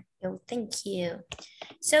 Oh, thank you.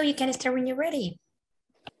 So you can start when you're ready.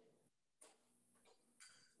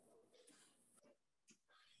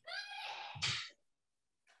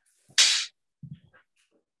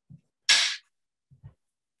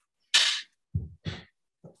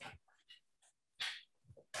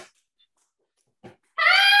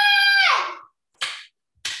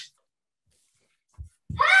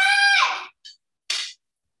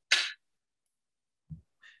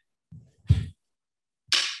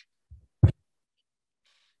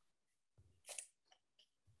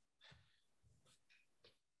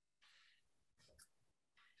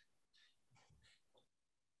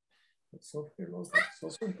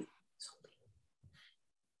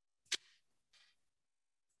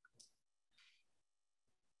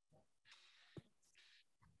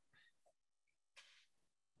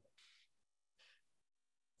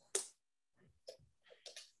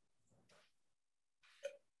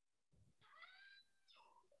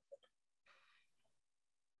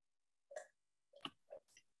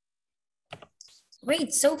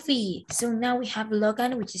 Great, Sophie. So now we have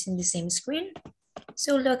Logan, which is in the same screen.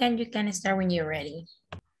 So Logan, you can start when you're ready.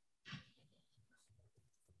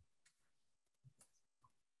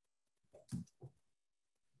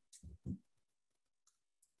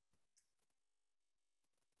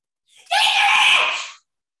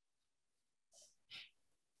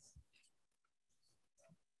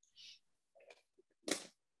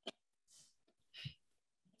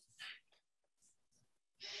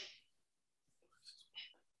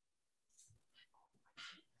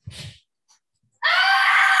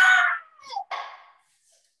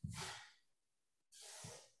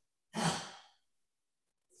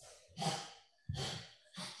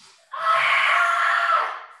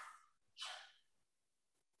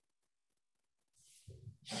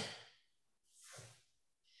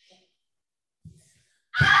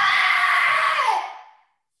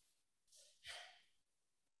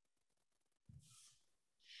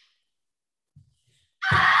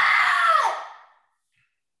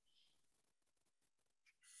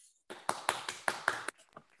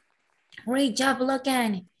 Great job,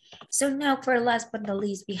 Logan. So now for last but not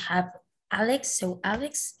least, we have Alex. So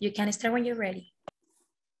Alex, you can start when you're ready.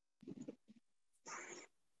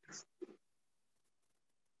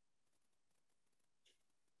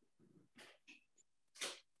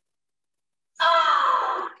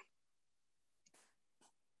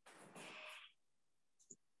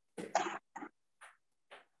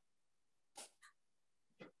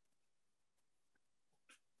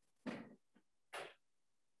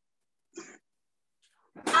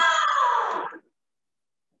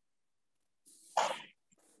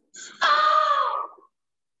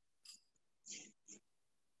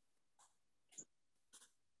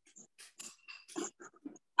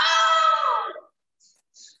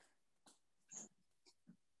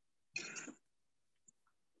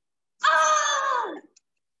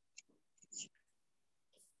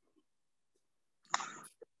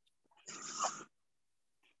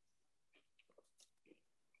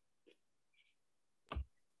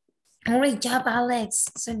 Great job, Alex.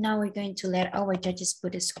 So now we're going to let our judges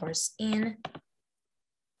put the scores in.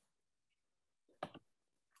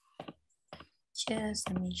 Just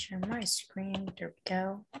let me share my screen. There we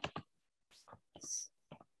go.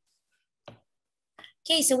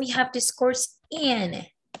 Okay, so we have the scores in.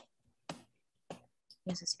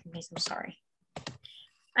 Yes, a second, guys, I'm sorry.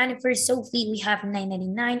 And for Sophie, we have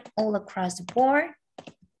 999 all across the board.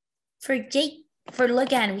 For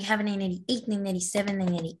Logan, we have 998, 997,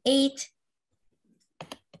 998.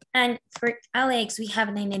 And for Alex, we have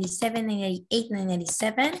 997, 998,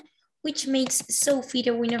 997, which makes Sophie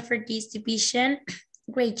the winner for this division.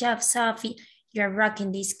 Great job, Sophie. You're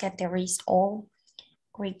rocking these categories all.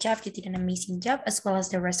 Great job. You did an amazing job, as well as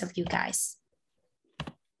the rest of you guys.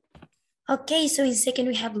 Okay, so in second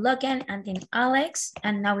we have Logan and then Alex.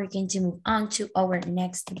 And now we're going to move on to our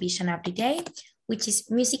next division of the day, which is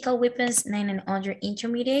musical weapons 9 and under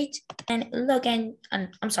intermediate. And Logan,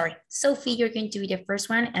 I'm sorry, Sophie, you're going to be the first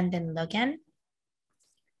one and then Logan.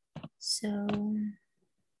 So,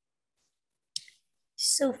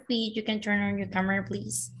 Sophie, you can turn on your camera,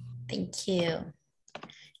 please. Thank you.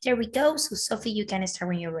 There we go. So Sophie, you can start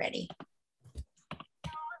when you're ready.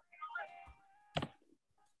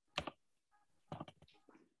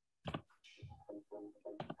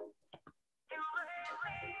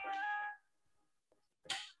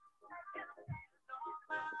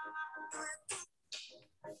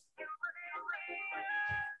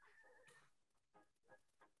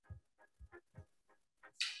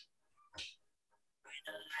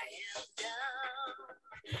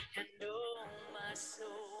 And oh, my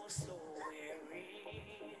soul so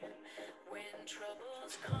weary when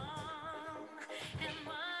troubles come and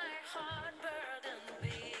my heart burden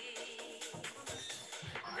be.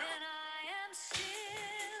 Then I am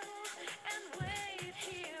still and wait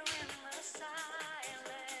here in the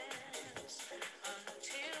silence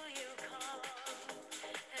until you come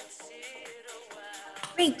and sit a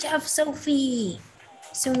while. Great job, Sophie.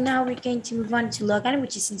 So now we're going to move on to Logan,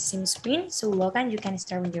 which is in the same screen. So Logan, you can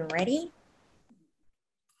start when you're ready.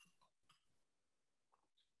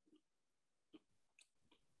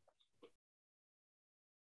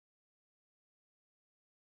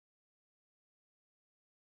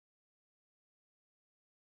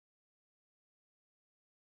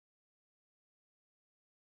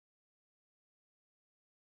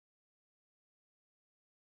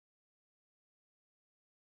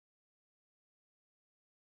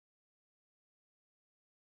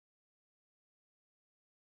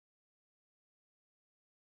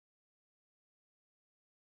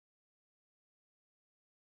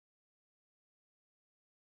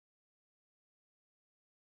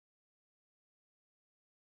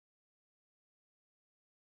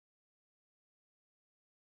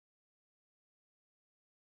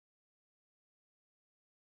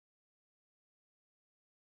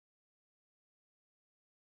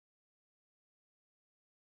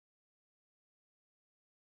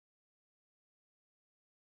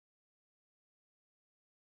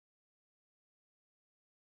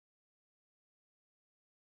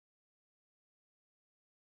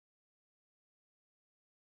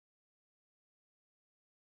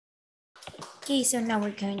 Okay, so now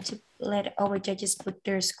we're going to let our judges put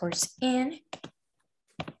their scores in.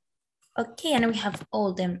 Okay, and we have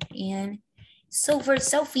all them in. So for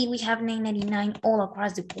Sophie, we have 999 all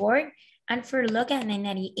across the board. And for Logan,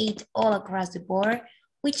 998 all across the board,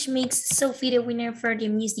 which makes Sophie the winner for the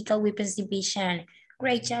musical weapons division.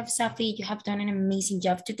 Great job, Sophie. You have done an amazing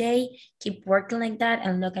job today. Keep working like that.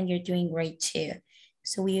 And Logan, you're doing great too.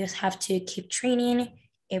 So we just have to keep training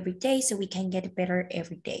every day so we can get better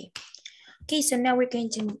every day. Okay, so now we're going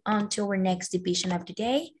to move on to our next division of the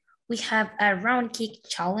day. We have a round kick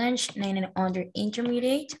challenge, 9 and under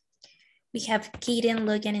intermediate. We have Kaden,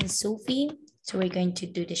 Logan, and Sophie. So we're going to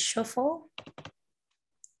do the shuffle.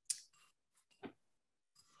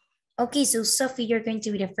 Okay, so Sophie, you're going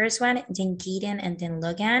to be the first one, then Kaden, and then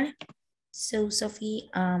Logan. So Sophie,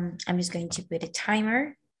 I'm just going to put a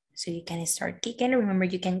timer so you can start kicking. Remember,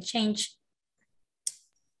 you can change.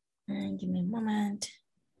 Give me a moment.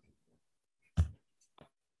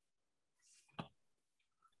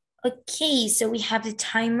 Okay, so we have the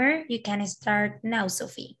timer. You can start now,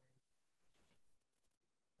 Sophie.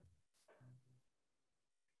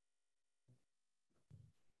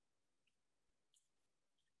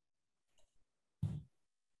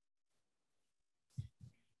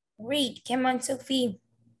 Great, come on, Sophie.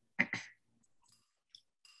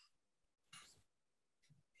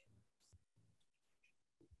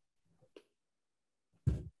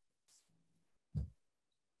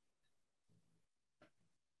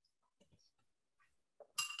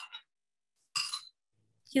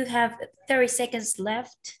 You have 30 seconds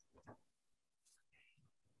left.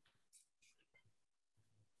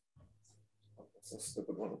 It's a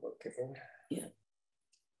stupid one about kicking.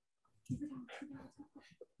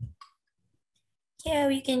 Yeah,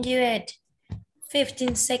 we can do it.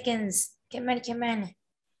 15 seconds. Come on, come on.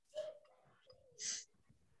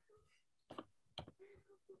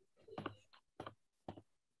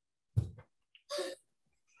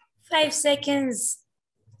 5 seconds.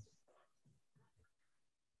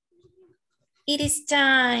 It is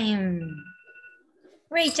time.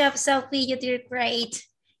 Great job, Sophie. You did great.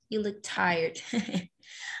 You look tired.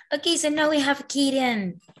 Okay, so now we have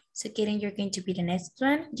Kaden. So Kaden, you're going to be the next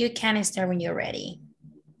one. You can start when you're ready.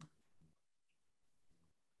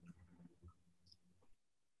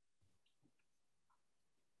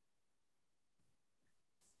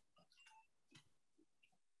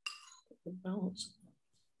 Bounce.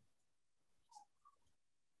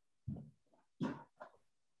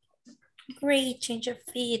 Great, change your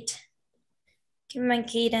feet. Come on,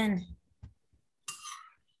 Kaden.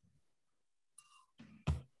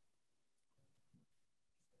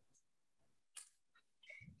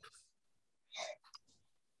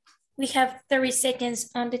 We have 30 seconds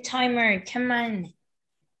on the timer. Come on.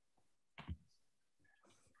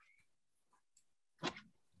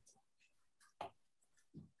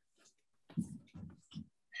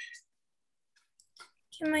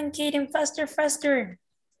 Come on, Kaden, faster, faster.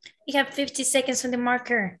 We have 50 seconds on the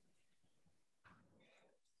marker.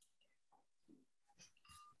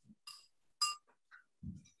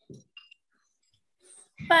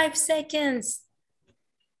 5 seconds.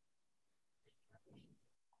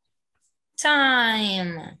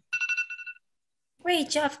 Time. Great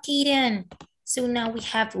job, Kaden. So now we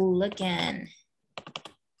have Logan.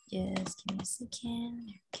 Just give me a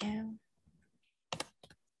second. There we go.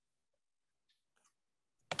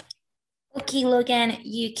 Okay, Logan,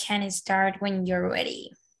 you can start when you're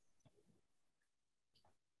ready.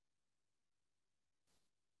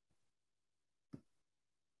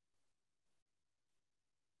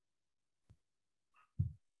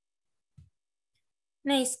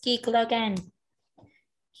 Nice kick, Logan.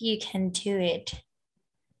 You can do it.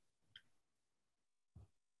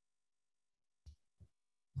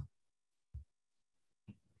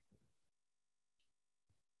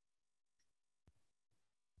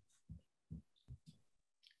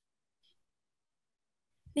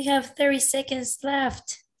 We have 30 seconds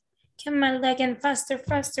left. Come on, Logan, faster,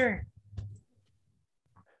 faster.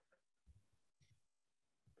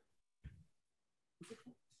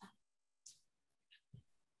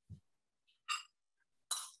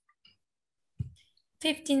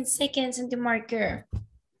 "15 seconds on the marker.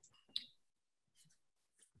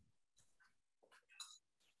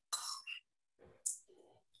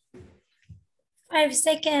 "5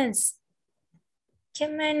 seconds.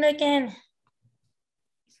 Come on, Logan.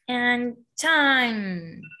 And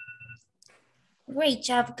time. Great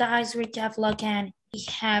job, guys. Great job, Logan. We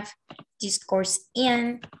have this course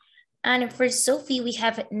in. And for Sophie, we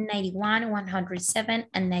have 91, 107,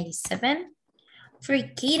 and 97. For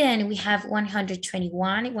Kaden, we have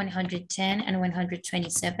 121, 110, and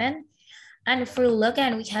 127. And for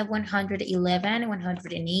Logan, we have 111,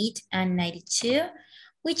 108, and 92,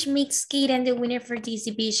 which makes Kaden the winner for this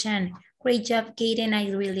division. Great job, Kaden.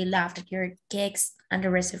 I really loved your kicks, and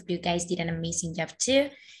the rest of you guys did an amazing job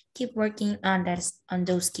too. Keep working on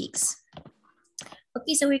those kicks.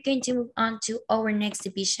 Okay, so we're going to move on to our next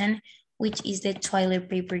division, which is the toilet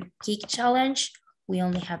paper kick challenge. We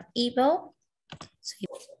only have Abel. So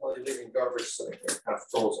Why are you leaving garbage sitting there half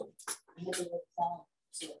frozen?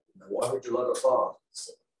 Why would you let it thaw?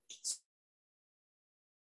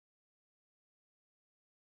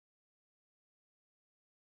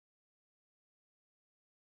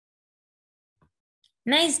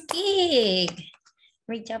 nice kick.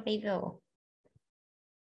 Great job, Abel.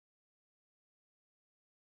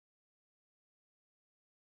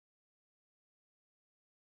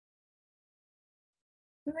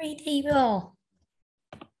 Great, Abel.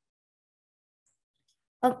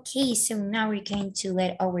 Okay, so now we're going to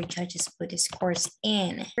let our judges put the scores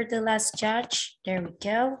in. For the last judge, there we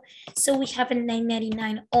go. So we have a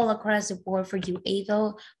 999 all across the board for you,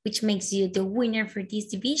 Abel, which makes you the winner for this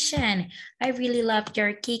division. I really loved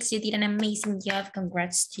your kicks. You did an amazing job.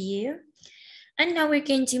 Congrats to you. And now we're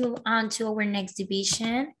going to move on to our next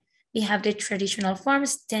division. We have the traditional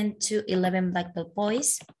forms, 10 to 11 black belt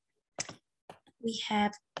boys. We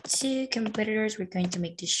have 2 competitors. We're going to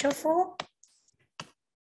make the shuffle.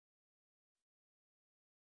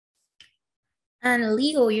 And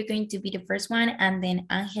Leo, you're going to be the first one. And then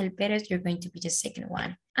Angel Perez, you're going to be the second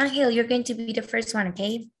one. Angel, you're going to be the first one,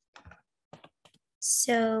 okay?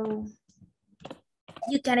 So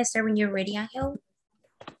you can start when you're ready, Angel.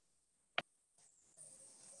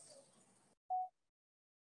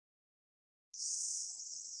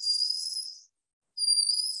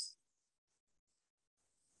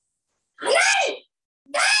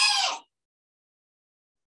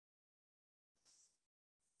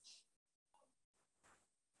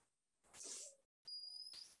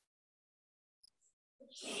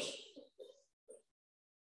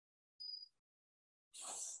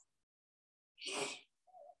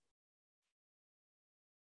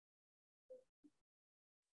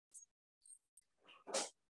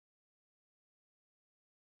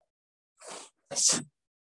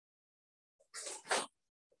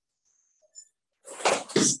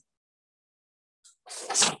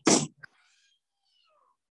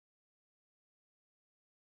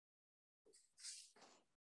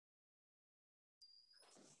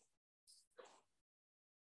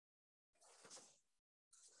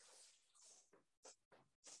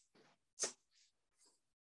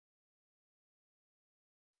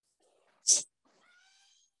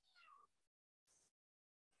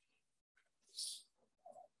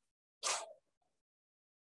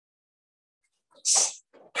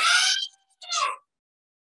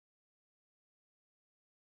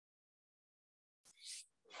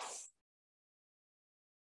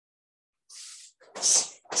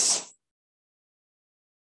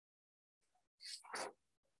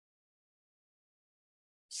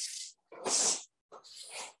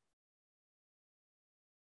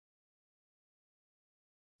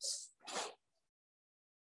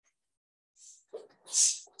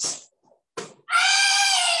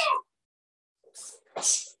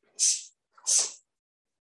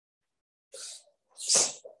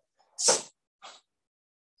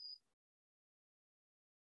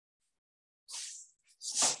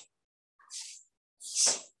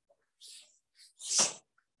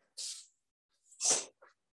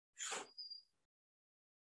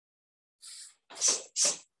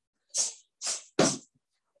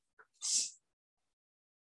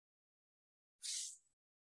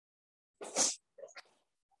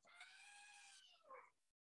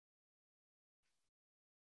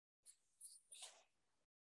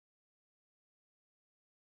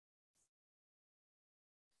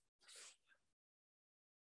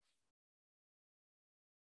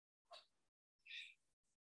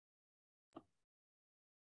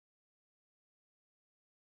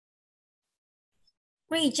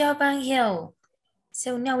 Great job, Angel.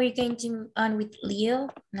 So now we're going to move on with Leo,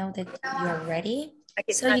 now that you're ready.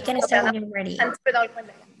 So you can start when you're ready. Ahí la estoy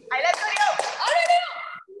yo. ¡Ahora, Leo!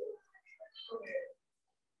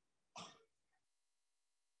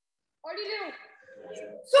 Already do.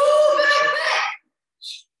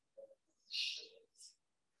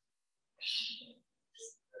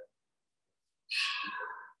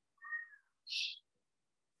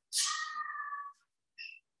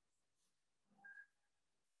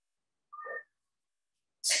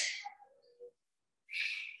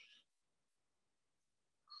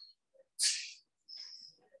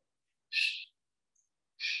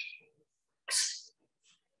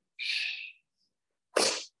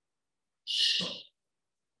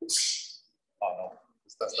 Oh no,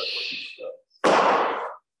 that's what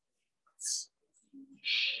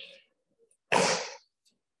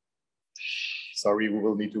Sorry, we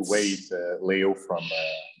will need to wait. Leo from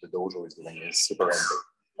the dojo is doing his super ending.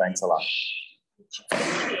 Thanks a lot.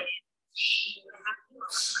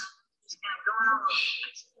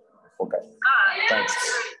 Okay, thanks.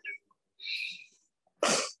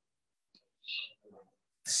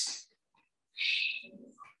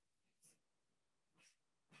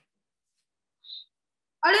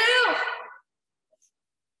 ¡Leo!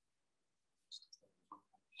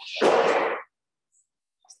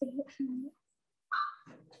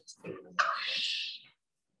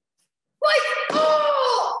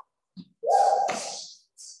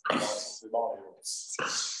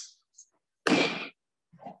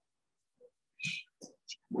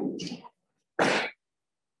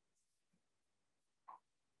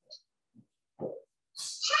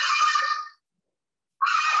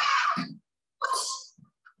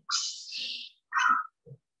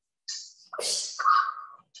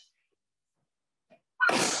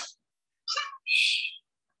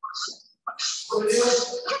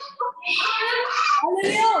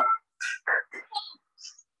 ¡Leo!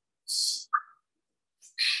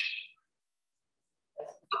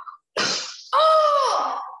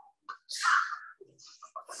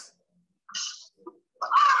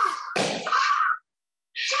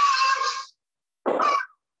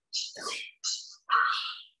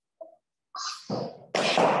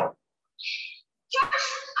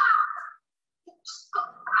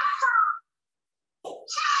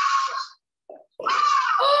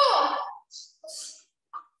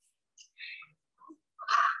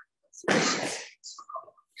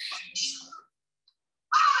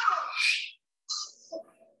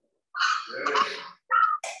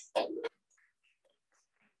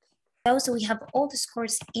 So we have all the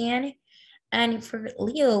scores in. And for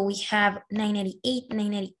Leo, we have 998,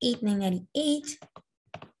 998, 998.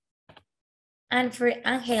 And for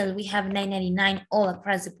Angel, we have 999 all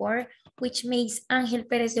across the board, which makes Angel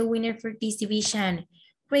Perez the winner for this division.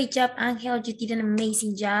 Great job, Angel. You did an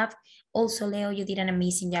amazing job. Also, Leo, you did an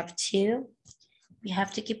amazing job too. We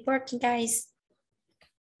have to keep working, guys.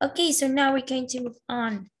 Okay, so now we're going to move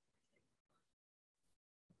on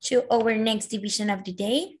to our next division of the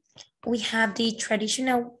day. We have the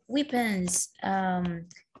traditional weapons, 10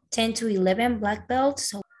 to 11 black belts.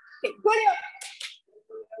 So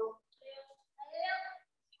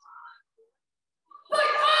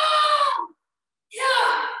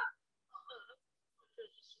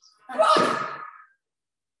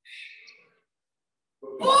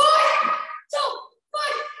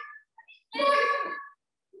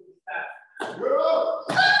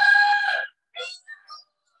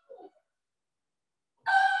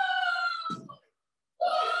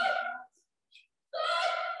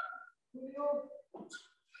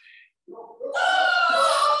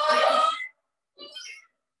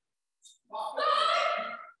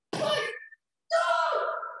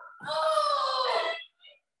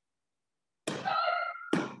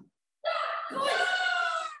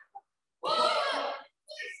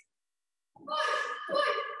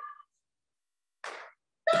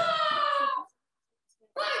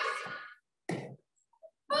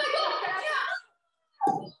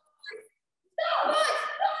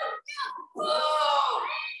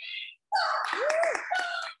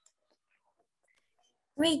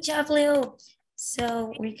Great job, Leo.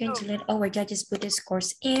 So we're going to let our judges put the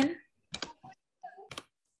scores in.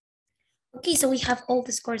 Okay, so we have all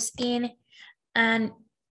the scores in and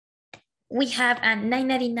we have a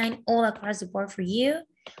 999 all across the board for you,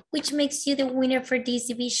 which makes you the winner for this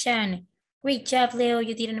division. Great job, Leo.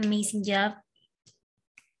 You did an amazing job.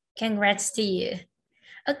 Congrats to you.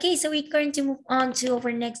 Okay, so we're going to move on to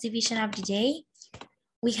our next division of the day.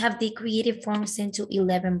 We have the creative forms 10 to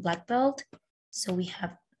 11 black belt. So we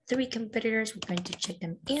have 3 competitors. We're going to check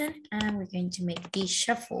them in and we're going to make the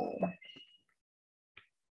shuffle.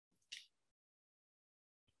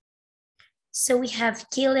 So we have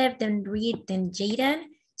Caleb, then Reed, then Jaden.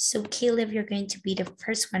 So Caleb, you're going to be the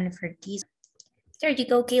first one for this. There you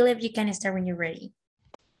go, Caleb. You can start when you're ready.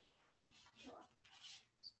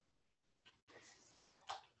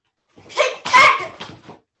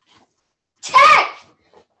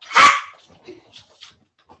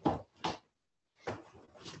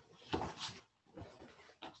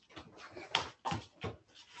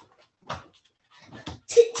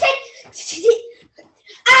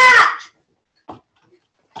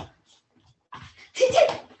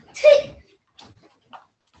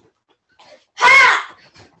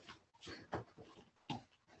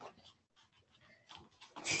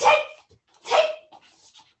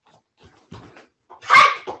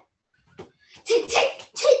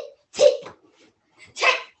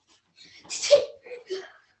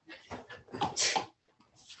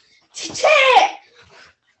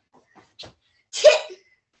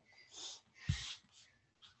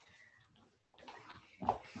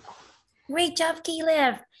 Great job,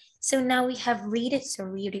 Caleb. So now we have Reed. So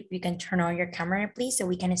Reed, you can turn on your camera, please, so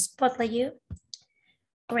we can spotlight you.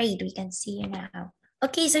 Great, we can see you now.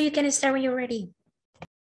 Okay, so you can start when you're ready.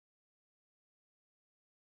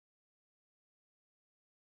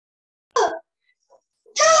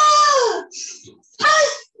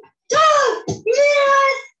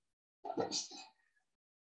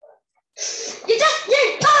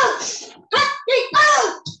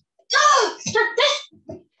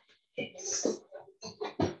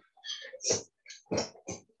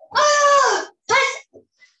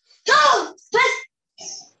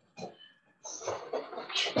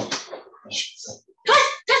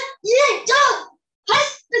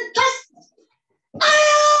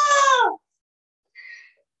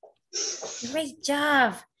 Great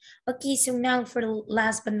job. Okay, so now for the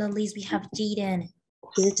last but not least, we have Jaden.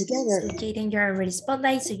 Get it together. So Jaden, you're already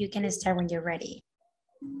spotlight, so you can start when you're ready.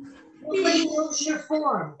 Nobody knows your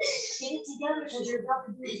form. Get it together because you're about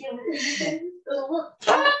to do it again with me.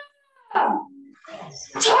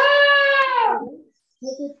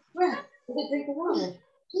 Take a breath. Take a drink of water.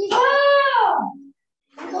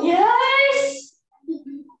 Yes.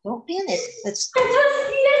 Don't panic. Let's just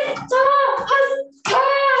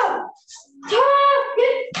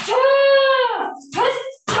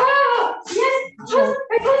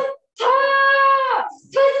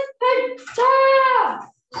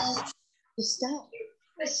stop.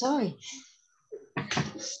 Sorry.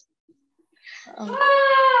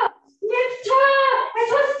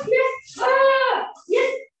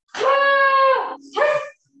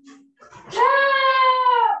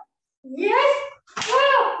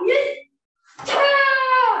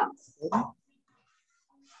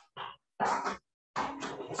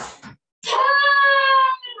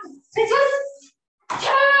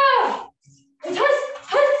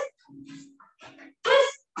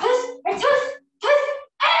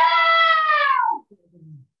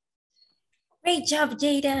 Great job,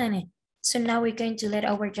 Jaden. So now we're going to let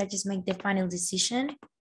our judges make the final decision.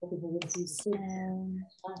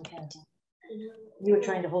 You were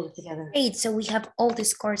trying to hold it together. Great, so we have all the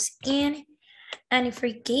scores in. And for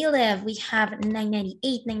Caleb, we have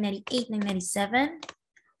 998, 998, 997.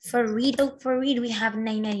 For Reed, we have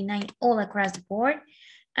 999 all across the board.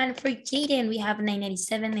 And for Jaden, we have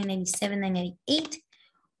 997, 997, 998,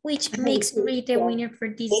 which makes Reed the winner for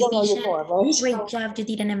this division. Great job, you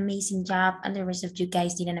did an amazing job. And the rest of you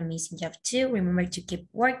guys did an amazing job too. Remember to keep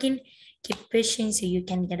working, keep pushing so you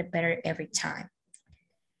can get better every time.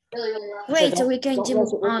 Great, so we're going to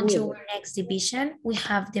move on to our next division. We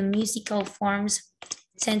have the musical forms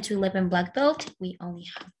 10 to 11 black belt. We only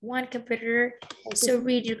have one competitor. So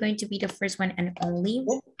Reed, you're going to be the first one and only.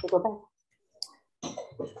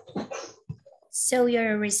 So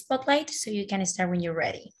you're a spotlight, so you can start when you're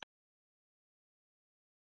ready.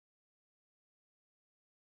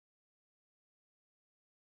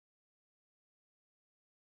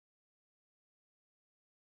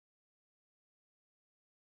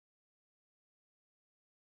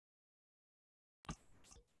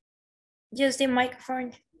 Use the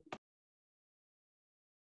microphone.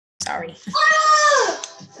 Sorry.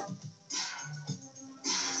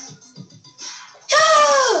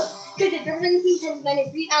 Good, the difference between 10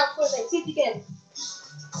 minutes, breathe out, close it, see it again.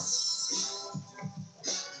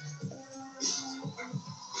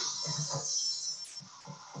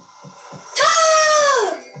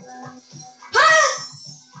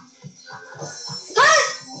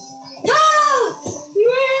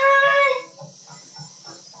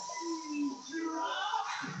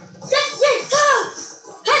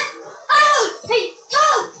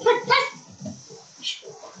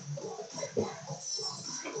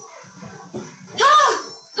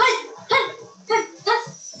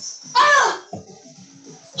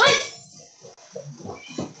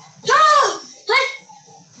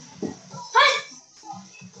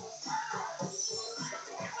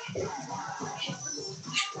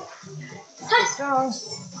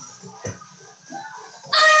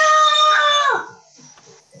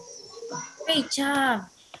 Great job.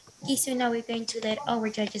 Okay, so now we're going to let our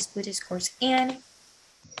judges put the scores in.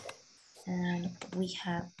 And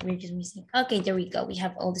we're just missing. Okay, there we go. We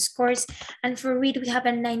have all the scores. And for read, we have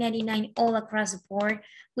a 999 all across the board,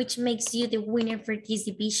 which makes you the winner for this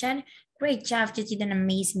division. Great job. You did an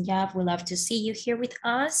amazing job. We love to see you here with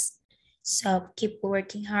us. So keep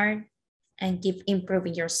working hard and keep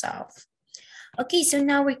improving yourself. Okay, so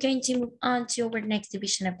now we're going to move on to our next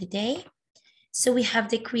division of the day. So we have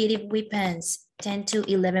the creative weapons, 10 to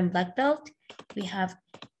 11 black belt. We have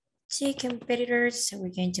 2 competitors, so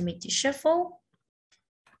we're going to make the shuffle.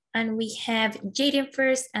 And we have Jaden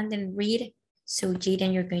first and then Reed. So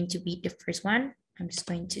Jaden, you're going to be the first one. I'm just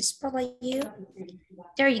going to spotlight you.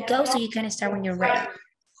 There you go, so you can start when you're ready.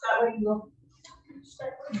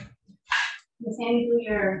 The same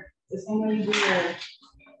way you do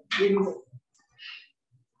your music.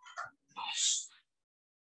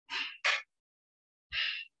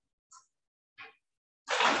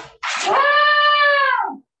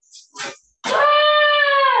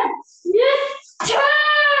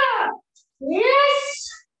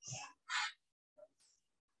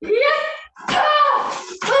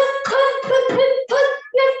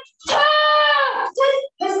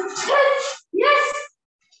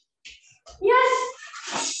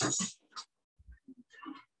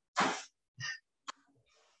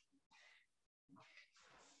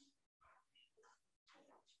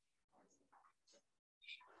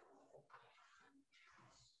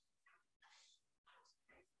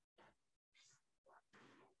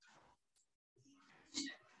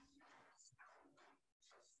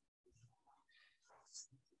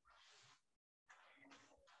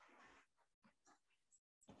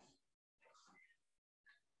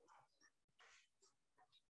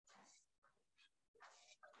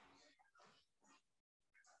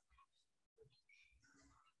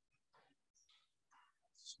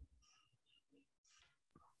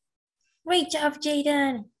 Great job,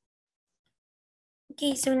 Jaden.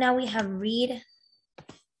 Okay, so now we have Reed.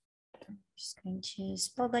 I'm just going to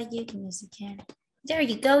spotlight you, give me a second. There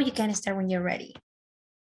you go, you can start when you're ready.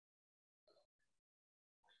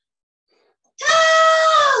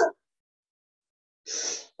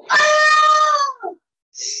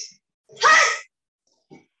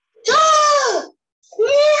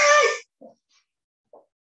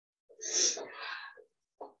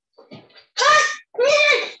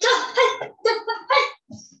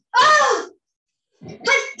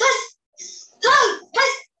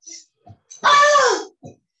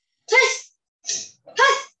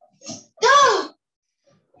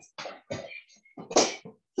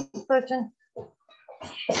 Burton.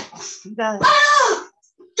 You got it.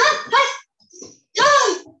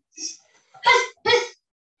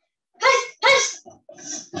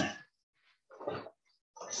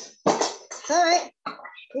 All right,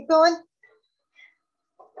 keep going.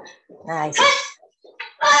 Nice.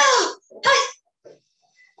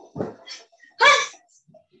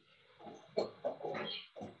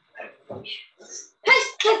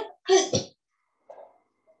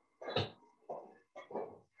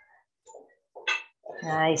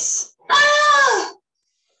 Nice.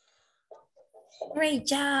 Great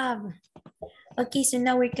job. Okay, so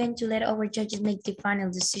now we're going to let our judges make the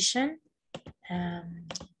final decision.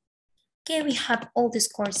 Okay, we have all the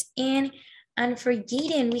scores in. And for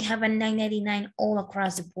Jaden, we have a 999 all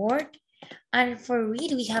across the board. And for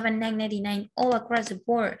Reed, we have a 999 all across the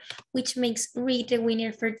board, which makes Reed the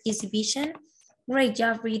winner for this division. Great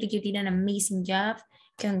job, Reed. You did an amazing job.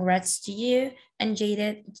 Congrats to you. And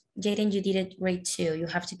Jaden, you did it great too. You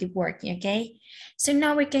have to keep working, okay? So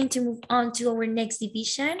now we're going to move on to our next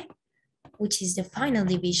division, which is the final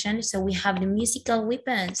division. So we have the musical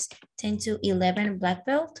weapons, 10 to 11 black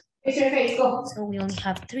belt. So we only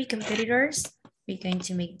have 3 competitors. We're going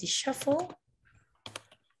to make the shuffle.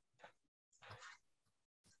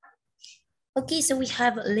 Okay, so we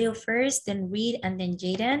have Leo first, then Reed, and then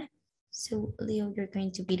Jaden. So Leo, you're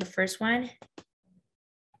going to be the first one.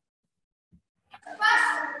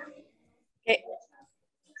 Okay.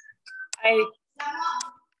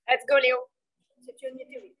 Let's go, Leo.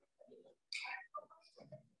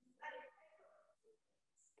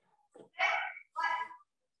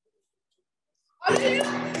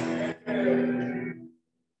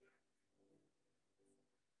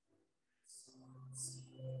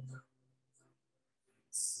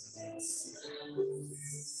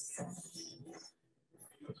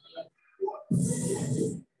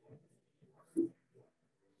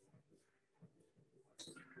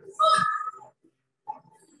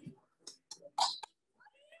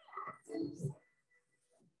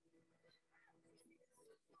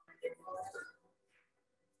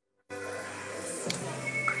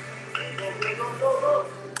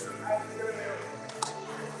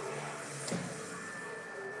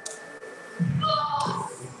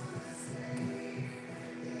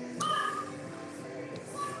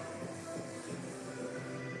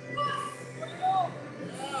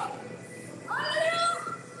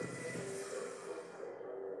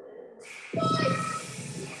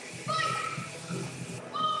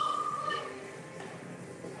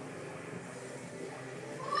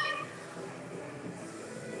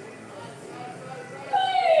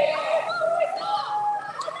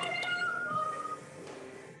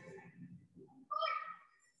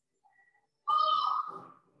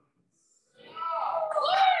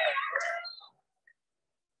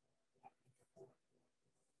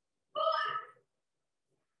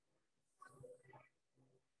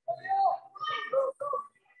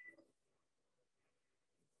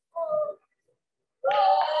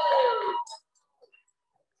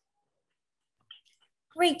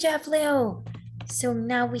 Great job, Leo. So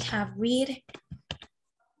now we have Reed.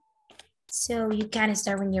 So you can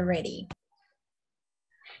start when you're ready.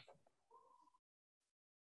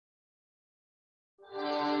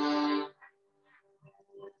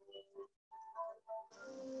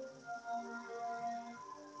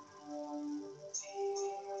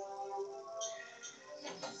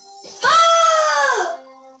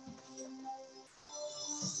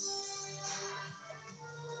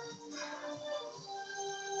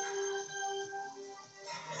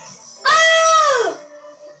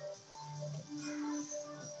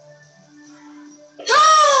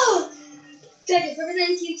 Judges,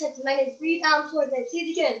 representing team touch minus rebound towards that. See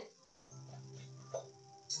it again.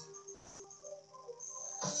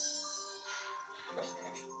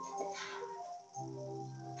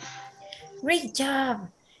 Great job.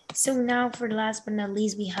 So now for last but not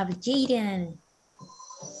least, we have Jaden.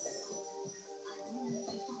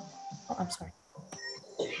 Oh, I'm sorry.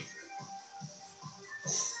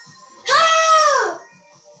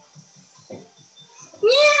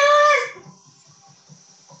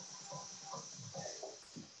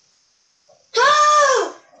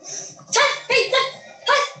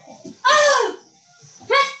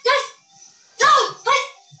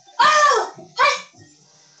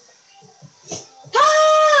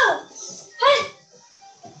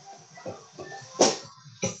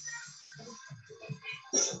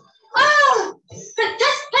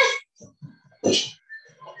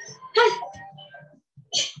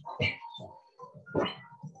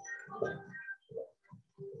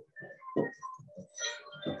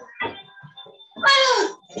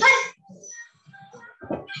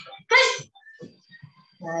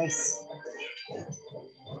 Nice.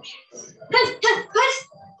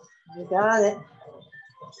 You got it.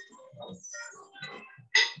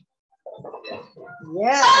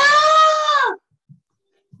 Yeah.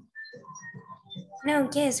 No,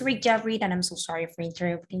 yes, great job, Reed, and I'm so sorry for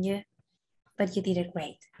interrupting you, but you did it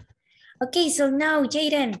great. Okay, so now,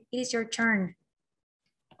 Jaden, it is your turn.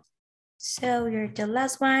 So you're the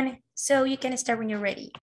last one, so you can start when you're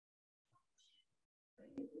ready.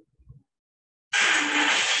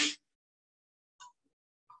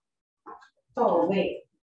 Oh, wait.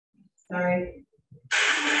 Sorry.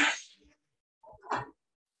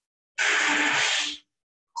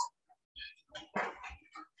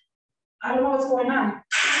 I don't know what's going on.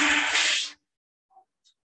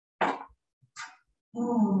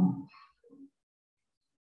 Oh.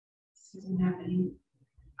 This isn't happening.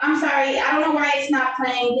 I'm sorry. I don't know why it's not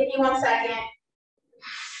playing. Give me 1 second.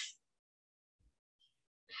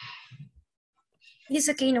 It is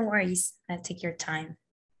okay, no worries. Take your time.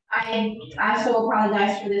 I so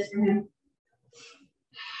apologize for this for him.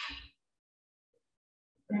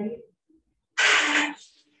 Ready?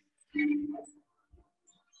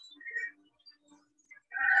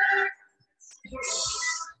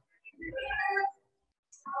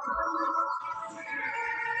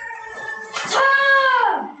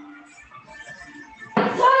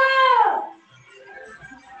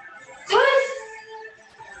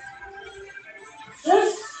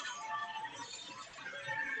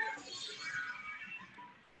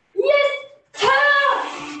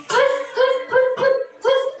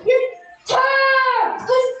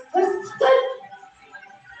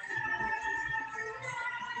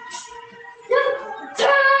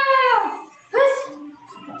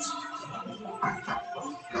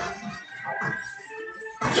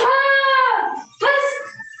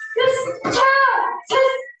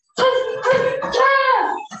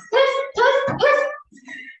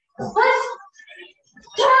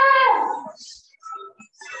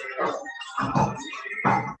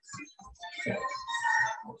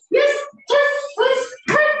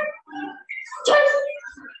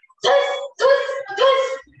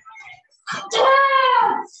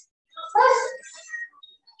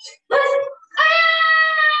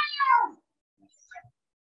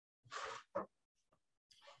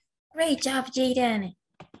 Great job, Jaden.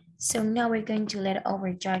 So now we're going to let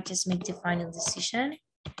our judges make the final decision.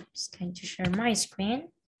 I'm just going to share my screen.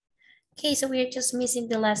 Okay, so we're just missing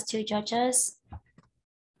the last two judges.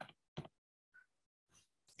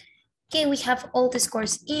 Okay, we have all the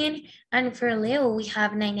scores in, and for Leo, we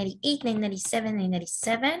have 998, 997,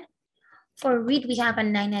 997. For Reed, we have a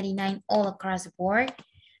 999 all across the board.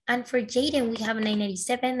 And for Jaden, we have a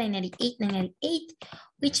 997, 998, 998,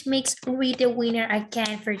 which makes Reed the winner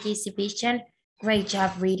again for this division. Great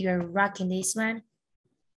job, Reed, you're rocking this one.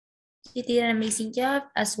 You did an amazing job,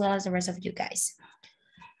 as well as the rest of you guys.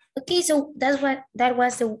 Okay, so that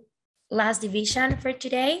was the last division for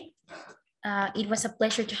today. It was a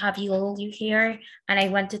pleasure to have you all here, and I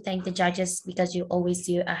want to thank the judges because you always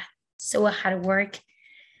do so hard work,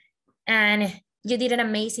 and you did an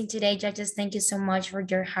amazing today, judges. Thank you so much for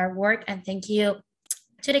your hard work, and thank you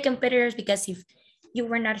to the competitors, because if you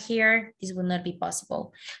were not here, this would not be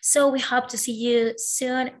possible. So we hope to see you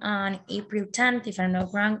soon on April 10th, if I'm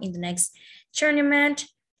not wrong, in the next tournament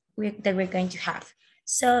that we're going to have.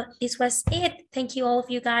 So this was it. Thank you all of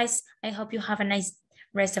you guys. I hope you have a nice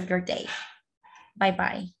rest of your day.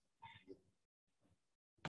 Bye-bye.